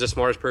yourself as the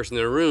smartest person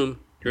in the room,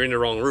 you're in the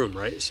wrong room,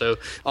 right? So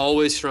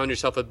always surround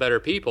yourself with better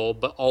people,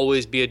 but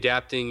always be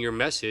adapting your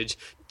message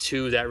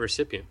to that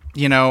recipient.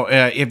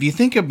 If you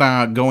think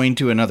about going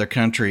to another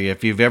country,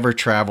 if you've ever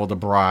traveled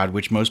abroad,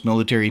 which most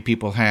military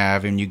people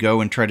have, and you go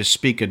and try to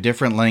speak a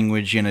different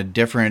language in a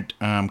different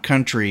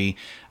country,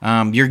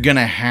 you're going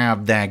to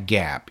have that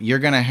gap. You're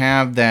going to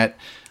have that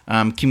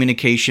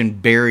communication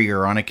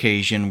barrier on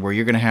occasion where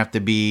you're going to have to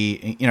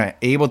be,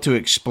 able to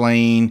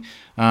explain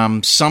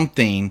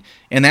something,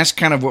 and that's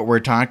kind of what we're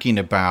talking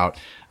about.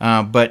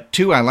 But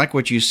two, I like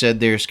what you said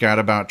there, Scott,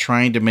 about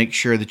trying to make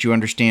sure that you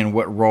understand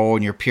what role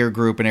in your peer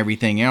group and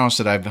everything else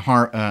that I've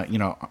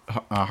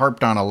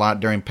harped on a lot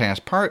during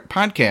past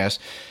podcasts.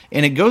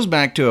 And it goes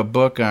back to a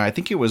book, I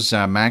think it was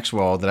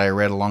Maxwell that I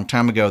read a long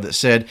time ago, that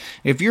said,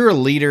 if you're a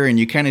leader and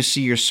you kind of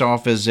see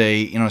yourself as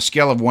a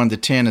scale of 1 to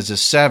 10 as a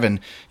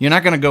 7, you're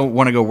not going to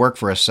want to go work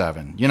for a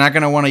 7. You're not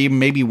going to want to even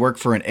maybe work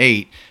for an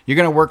 8. You're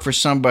going to work for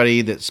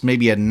somebody that's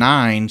maybe a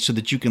 9 so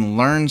that you can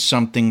learn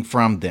something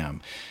from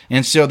them.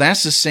 And so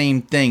that's the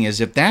same thing, is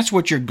if that's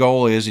what your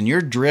goal is and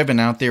you're driven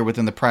out there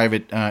within the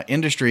private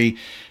industry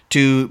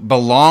to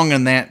belong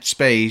in that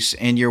space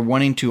and you're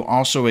wanting to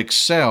also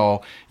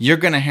excel, you're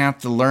going to have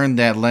to learn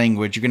that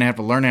language. You're going to have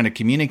to learn how to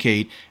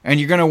communicate, and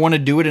you're going to want to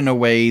do it in a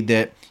way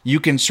that you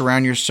can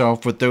surround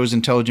yourself with those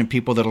intelligent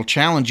people that'll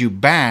challenge you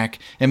back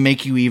and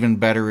make you even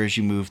better as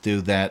you move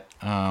through that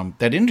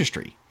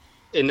industry.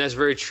 And that's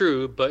very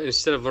true, but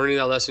instead of learning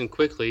that lesson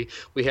quickly,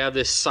 we have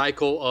this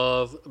cycle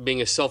of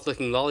being a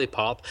self-licking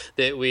lollipop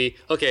that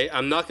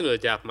I'm not going to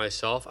adapt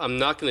myself. I'm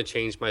not going to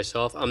change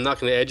myself. I'm not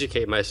going to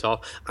educate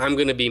myself. I'm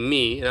going to be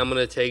me, and I'm going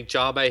to take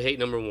job I hate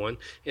number 1,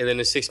 and then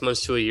in 6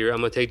 months to a year, I'm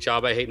going to take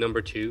job I hate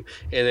number 2,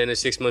 and then in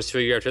 6 months to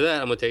a year after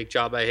that, I'm going to take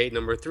job I hate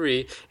number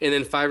 3, and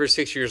then 5 or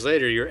 6 years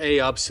later, you're A,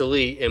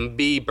 obsolete, and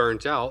B,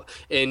 burnt out,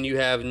 and you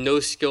have no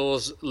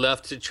skills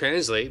left to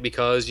translate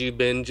because you've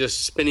been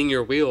just spinning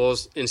your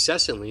wheels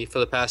incessantly for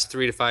the past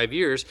 3 to 5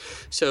 years.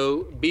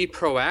 So be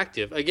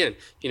proactive. Again,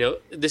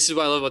 this is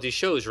what I love about these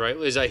shows, right?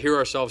 Is I hear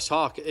ourselves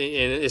talk, and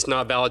it's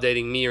not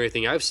validating me or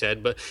anything I've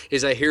said, but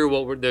is I hear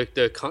what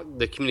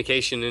the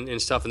communication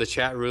and stuff in the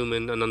chat room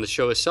and on the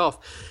show itself.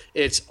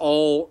 It's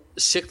all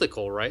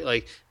cyclical, right?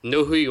 Like,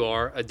 know who you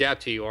are,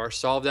 adapt who you are,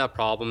 solve that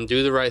problem,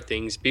 do the right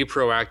things, be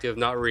proactive,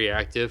 not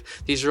reactive.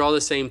 These are all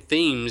the same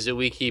themes that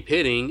we keep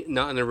hitting,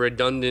 not in a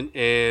redundant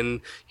and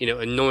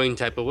annoying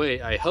type of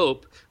way, I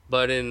hope,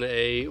 but in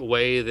a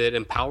way that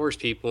empowers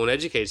people and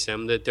educates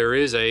them that there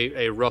is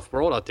a rough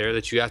world out there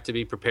that you have to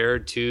be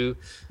prepared to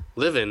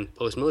live in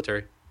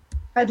post-military.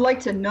 I'd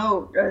like to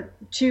note,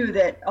 too,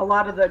 that a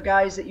lot of the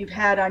guys that you've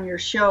had on your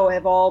show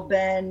have all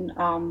been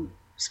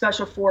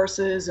special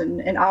forces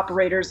and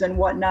operators and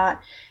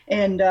whatnot.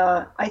 And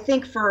I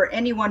think for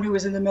anyone who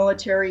was in the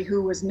military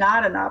who was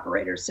not an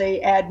operator, say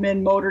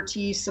admin, motor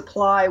T,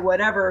 supply,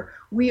 whatever,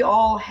 we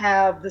all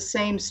have the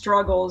same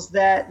struggles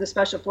that the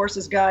special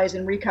forces guys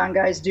and recon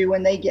guys do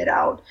when they get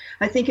out.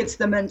 I think it's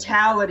the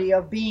mentality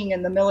of being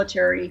in the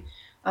military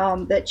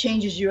that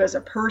changes you as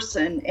a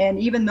person. And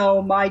even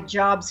though my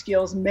job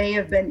skills may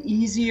have been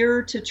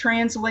easier to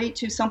translate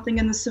to something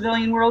in the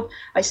civilian world,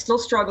 I still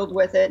struggled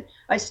with it.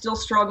 I still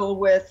struggle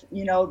with,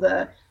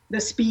 the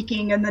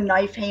speaking and the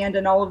knife hand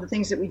and all of the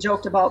things that we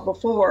joked about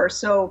before.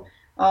 So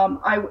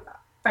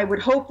I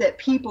would hope that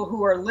people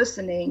who are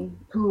listening,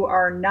 who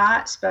are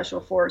not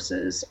special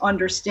forces,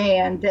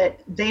 understand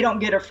that they don't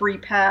get a free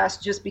pass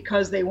just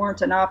because they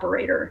weren't an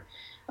operator.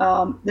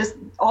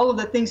 All of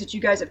the things that you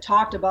guys have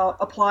talked about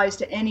applies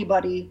to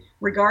anybody,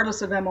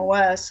 regardless of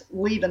MOS,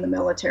 leaving the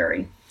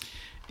military.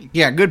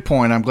 Yeah, good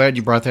point. I'm glad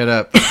you brought that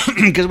up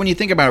because when you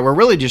think about it, we're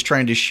really just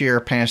trying to share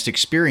past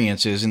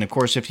experiences. And of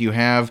course, if you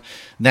have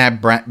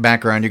that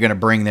background, you're going to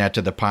bring that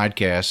to the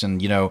podcast.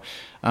 And,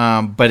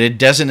 but it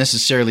doesn't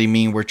necessarily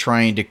mean we're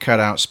trying to cut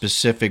out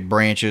specific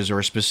branches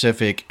or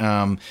specific,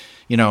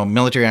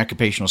 military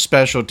occupational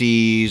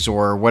specialties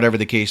or whatever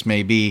the case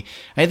may be.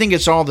 I think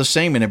it's all the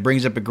same, and it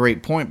brings up a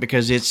great point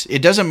because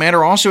it doesn't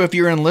matter also if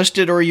you're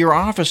enlisted or you're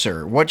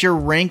officer, what your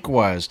rank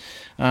was,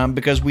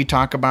 because we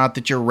talk about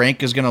that your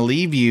rank is going to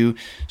leave you.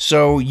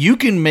 So you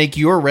can make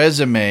your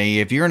resume,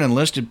 if you're an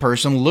enlisted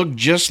person, look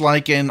just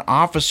like an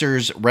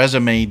officer's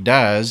resume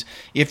does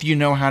if you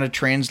know how to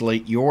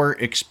translate your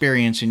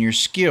experience and your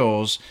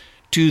skills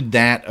to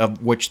that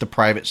of which the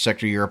private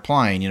sector you're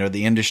applying,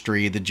 the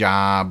industry, the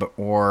job,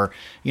 or,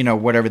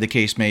 whatever the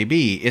case may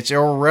be. It's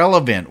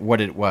irrelevant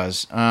what it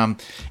was.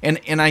 And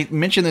I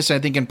mentioned this, I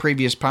think, in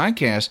previous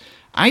podcasts.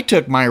 I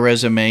took my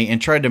resume and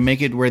tried to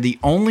make it where the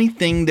only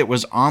thing that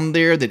was on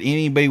there that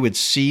anybody would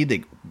see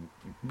that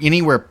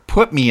anywhere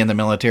put me in the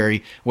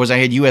military was I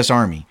had U.S.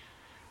 Army.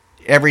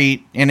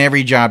 Every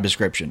job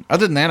description.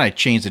 Other than that, I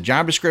changed the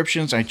job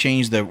descriptions. I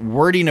changed the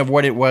wording of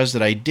what it was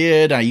that I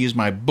did. I used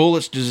my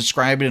bullets to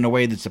describe it in a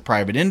way that's the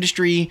private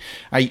industry.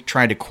 I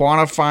tried to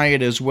quantify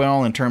it as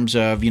well in terms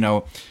of,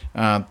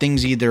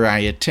 things either I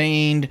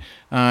attained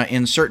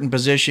in certain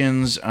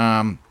positions,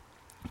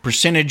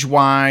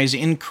 percentage-wise,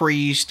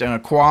 increased,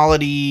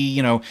 quality,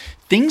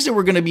 things that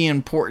were going to be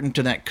important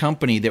to that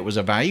company that was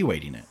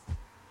evaluating it.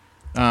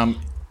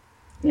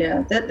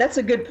 That's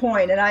a good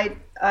point. And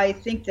I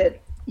think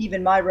that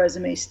even my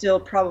resume still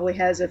probably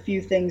has a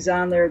few things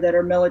on there that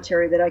are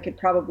military that I could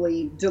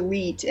probably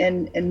delete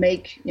and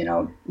make,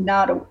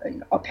 not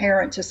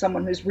apparent to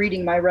someone who's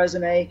reading my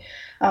resume.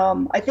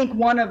 I think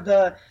one of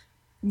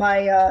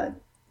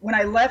when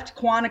I left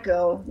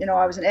Quantico,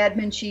 I was an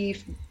admin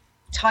chief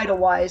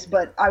title-wise,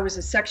 but I was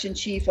a section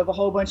chief of a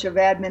whole bunch of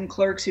admin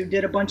clerks who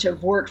did a bunch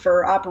of work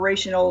for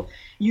operational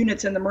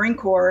units in the Marine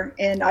Corps,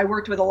 and I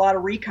worked with a lot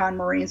of recon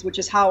Marines, which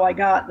is how I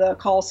got the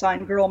call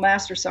sign Girl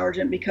Master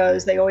Sergeant,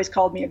 because they always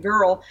called me a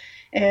girl.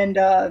 And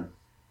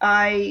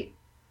I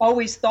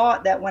always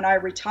thought that when I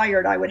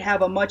retired, I would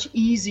have a much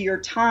easier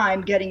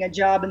time getting a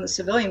job in the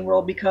civilian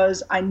world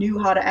because I knew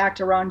how to act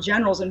around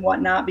generals and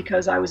whatnot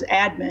because I was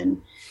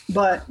admin.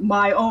 But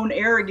my own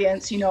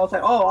arrogance, thought,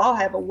 I'll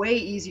have a way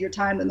easier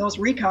time than those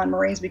recon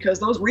Marines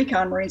because those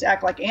recon Marines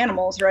act like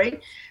animals,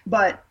 right?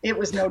 But it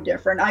was no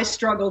different. I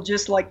struggled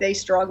just like they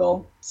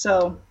struggle.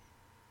 So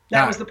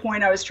that was the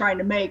point I was trying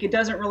to make. It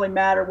doesn't really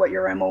matter what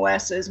your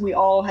MOS is. We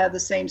all have the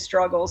same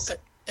struggles.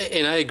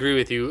 And I agree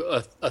with you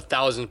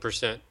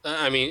 1,000%.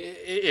 I mean,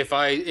 if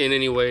I in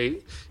any way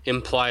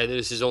imply that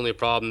this is only a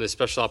problem that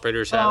special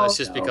operators have, it's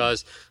just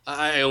because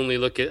I only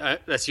look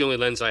at that's the only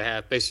lens I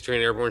have. Basic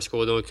training, airborne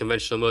school, the only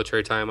conventional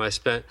military time I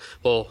spent.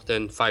 Well,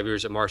 then 5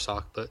 years at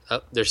MARSOC, but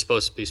there's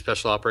supposed to be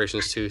special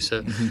operations too.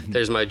 So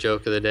there's my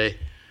joke of the day.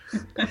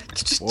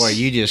 Boy,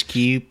 you just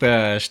keep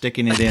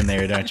sticking it in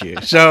there, don't you?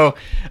 So,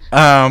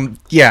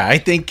 I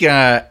think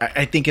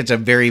it's a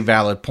very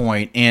valid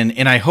point,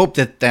 and I hope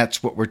that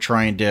that's what we're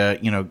trying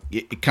to,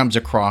 it comes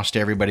across to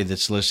everybody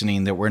that's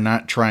listening, that we're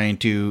not trying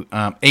to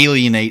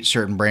alienate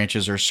certain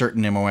branches or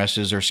certain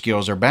MOSs or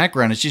skills or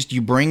background. It's just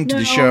you bring to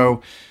the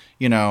show.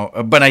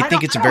 But I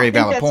think it's a very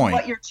valid point.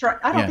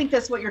 I don't think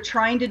that's what you're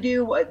trying to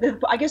do.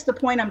 I guess the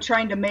point I'm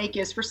trying to make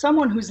is for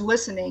someone who's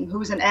listening,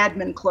 who's an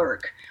admin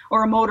clerk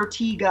or a motor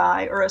T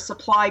guy or a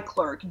supply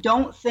clerk,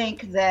 don't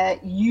think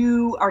that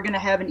you are going to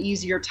have an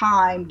easier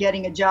time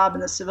getting a job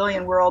in the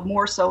civilian world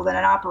more so than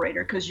an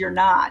operator, because you're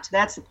not.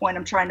 That's the point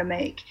I'm trying to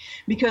make.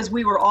 Because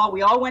we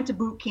all went to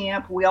boot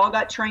camp. We all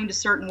got trained a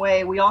certain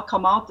way. We all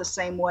come out the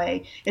same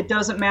way. It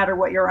doesn't matter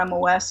what your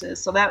MOS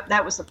is. So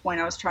that was the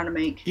point I was trying to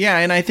make. Yeah,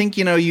 and I think,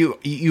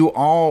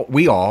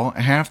 we all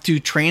have to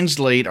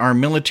translate our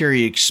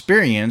military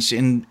experience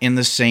in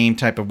the same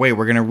type of way.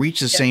 We're going to reach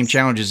the same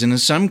challenges. And in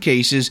some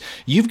cases,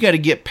 you've got to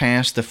get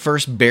past the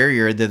first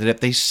barrier that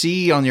if they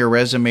see on your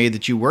resume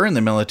that you were in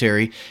the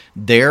military,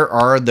 there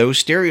are those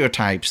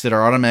stereotypes that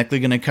are automatically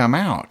going to come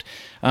out.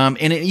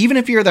 And even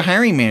if you're the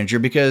hiring manager,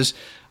 because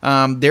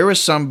there was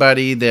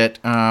somebody that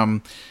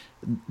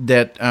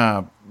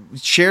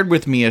shared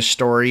with me a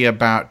story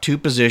about two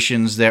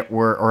positions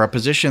or a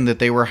position that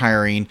they were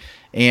hiring,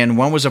 and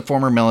one was a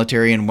former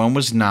military and one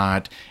was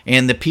not,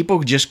 and the people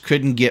just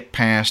couldn't get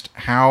past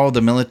how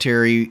the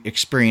military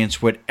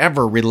experience would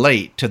ever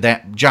relate to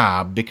that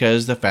job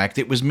because the fact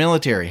it was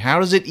military. How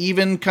does it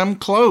even come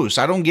close?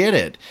 I don't get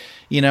it.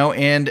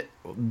 And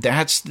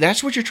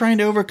that's what you're trying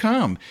to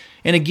overcome.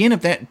 And again,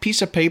 if that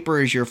piece of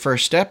paper is your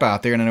first step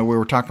out there, and I know we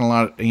were talking a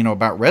lot,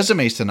 about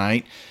resumes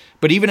tonight,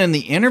 but even in the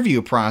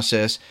interview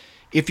process,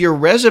 if your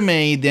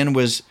resume then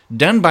was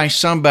done by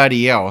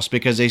somebody else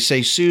because they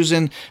say,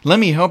 Susan, let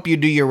me help you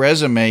do your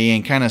resume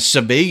and kind of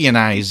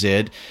civilianize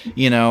it,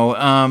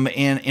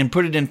 and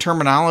put it in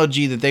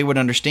terminology that they would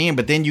understand,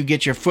 but then you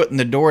get your foot in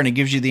the door and it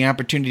gives you the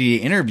opportunity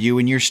to interview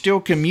and you're still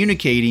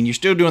communicating, you're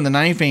still doing the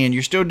knife hand,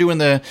 you're still doing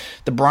the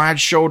broad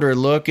shoulder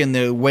look, and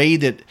the way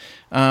that,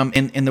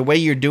 and the way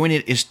you're doing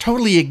it is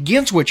totally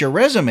against what your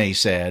resume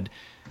said.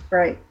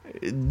 Right.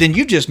 Then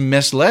you just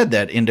misled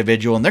that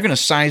individual, and they're going to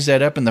size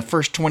that up in the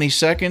first 20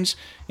 seconds.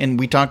 And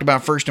we talked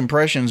about first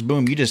impressions.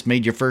 Boom, you just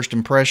made your first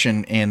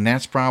impression, and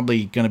that's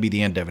probably going to be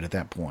the end of it at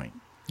that point.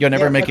 You'll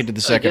never make it to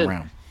the second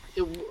round.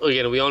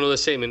 Again, we all know the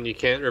statement, you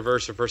can't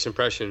reverse a first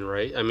impression,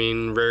 right? I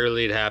mean,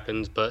 rarely it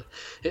happens, but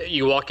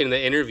you walk into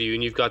the interview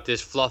and you've got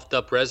this fluffed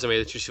up resume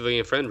that your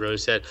civilian friend wrote and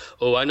said,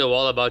 oh, I know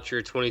all about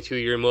your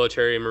 22-year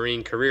military and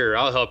Marine career.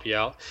 I'll help you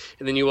out.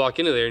 And then you walk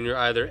into there and you're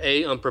either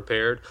A,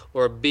 unprepared,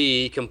 or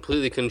B,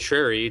 completely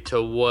contrary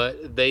to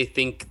what they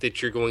think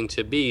that you're going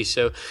to be.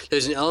 So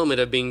there's an element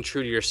of being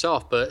true to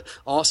yourself, but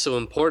also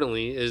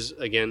importantly is,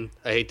 again,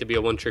 I hate to be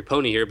a one-trick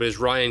pony here, but as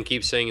Ryan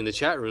keeps saying in the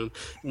chat room,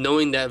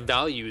 knowing that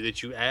value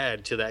that you add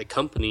to that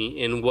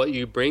company and what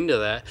you bring to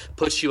that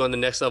puts you on the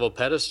next level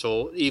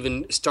pedestal,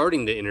 even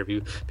starting the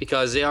interview,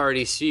 because they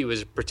already see you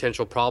as a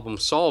potential problem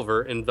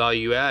solver and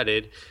value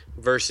added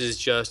versus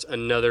just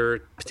another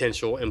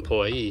potential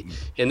employee.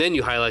 And then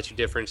you highlight your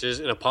differences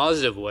in a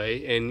positive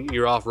way and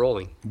you're off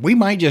rolling. We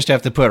might just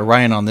have to put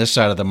Ryan on this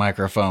side of the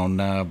microphone.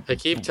 I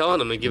keep telling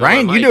him to give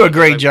Ryan, him you do a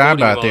great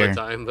job out there.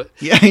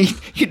 Yeah,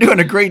 you're doing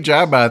a great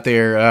job out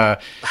there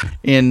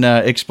in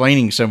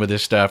explaining some of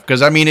this stuff.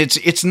 Because, I mean,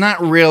 it's not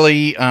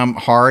really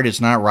hard. It's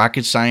not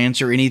rocket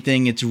science or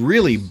anything. It's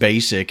really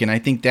basic. And I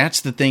think that's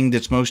the thing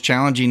that's most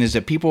challenging, is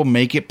that people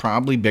make it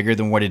probably bigger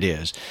than what it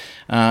is.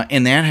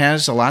 And that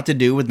has a lot to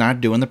do with not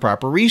doing the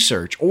proper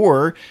research,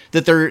 or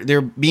that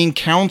they're being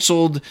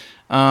counseled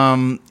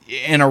in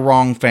a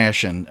wrong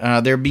fashion.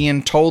 They're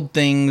being told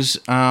things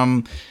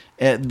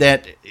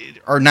that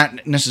are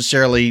not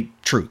necessarily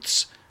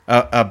truths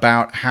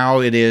about how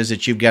it is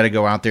that you've got to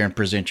go out there and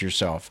present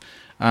yourself.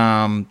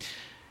 I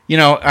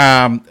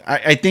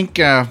think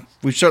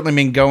we've certainly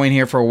been going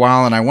here for a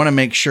while, and I want to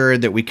make sure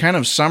that we kind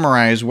of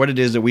summarize what it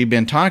is that we've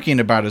been talking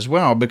about as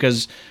well,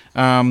 because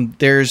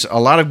there's a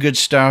lot of good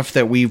stuff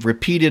that we've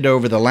repeated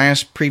over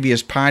the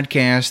previous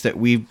podcast that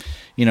we've,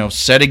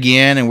 said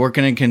again, and we're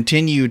going to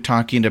continue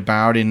talking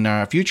about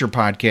in future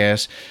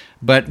podcasts.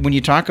 But when you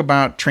talk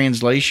about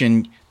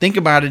translation, think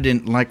about it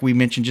in, like we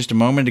mentioned just a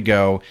moment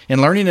ago, in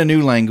learning a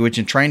new language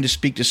and trying to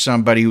speak to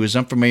somebody who is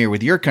unfamiliar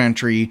with your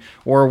country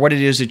or what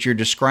it is that you're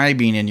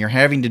describing, and you're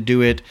having to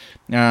do it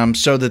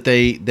so that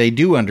they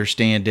do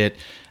understand it.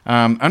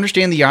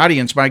 Understand the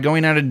audience by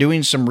going out and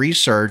doing some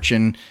research,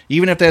 and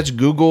even if that's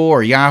Google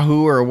or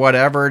Yahoo or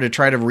whatever, to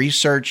try to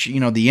research,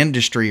 the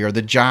industry or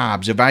the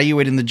jobs,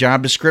 evaluating the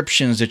job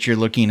descriptions that you're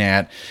looking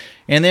at.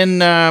 And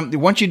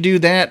then once you do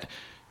that,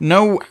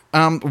 know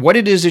what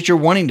it is that you're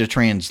wanting to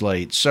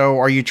translate. So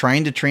are you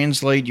trying to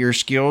translate your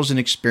skills and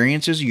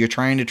experiences? Are you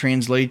trying to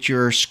translate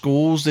your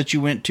schools that you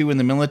went to in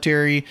the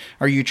military?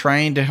 Are you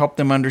trying to help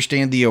them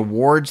understand the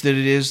awards that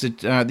it is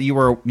that you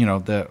were,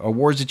 the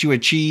awards that you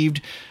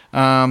achieved,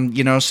 so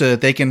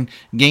that they can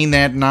gain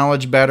that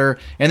knowledge better?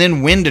 And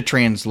then when to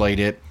translate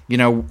it.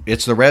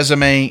 It's the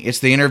resume, it's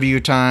the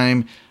interview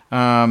time,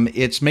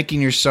 it's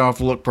making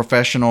yourself look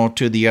professional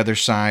to the other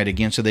side,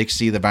 again, so they can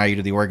see the value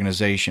to the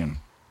organization.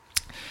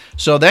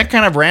 So that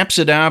kind of wraps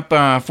it up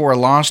for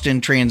Lost in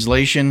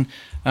Translation.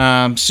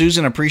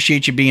 Susan,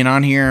 appreciate you being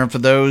on here. And for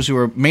those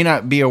who may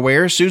not be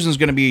aware, Susan's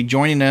going to be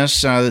joining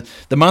us.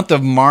 The month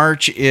of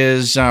March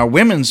is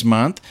Women's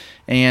Month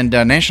and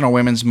National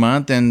Women's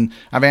Month. And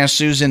I've asked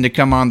Susan to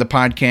come on the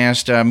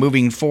podcast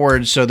moving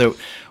forward so that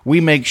we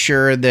make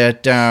sure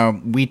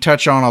that we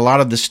touch on a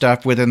lot of the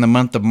stuff within the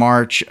month of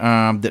March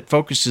that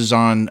focuses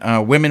on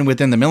women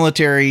within the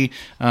military,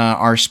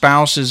 our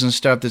spouses and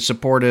stuff that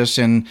support us.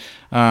 And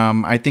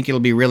I think it'll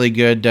be really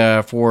good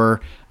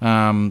for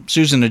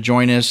Susan to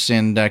join us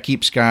and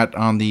keep Scott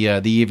on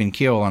the even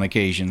keel on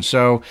occasion.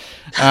 So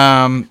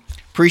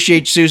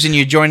appreciate, Susan,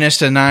 you join us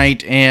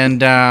tonight.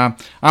 And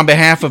on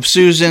behalf of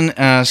Susan,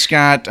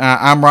 Scott,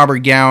 I'm Robert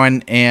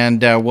Gowin,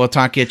 and we'll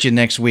talk at you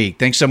next week.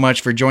 Thanks so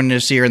much for joining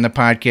us here in the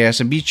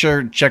podcast. And be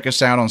sure to check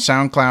us out on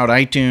SoundCloud,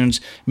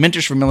 iTunes,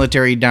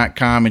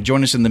 mentorsformilitary.com, and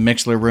join us in the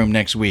Mixler room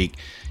next week.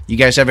 You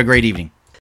guys have a great evening.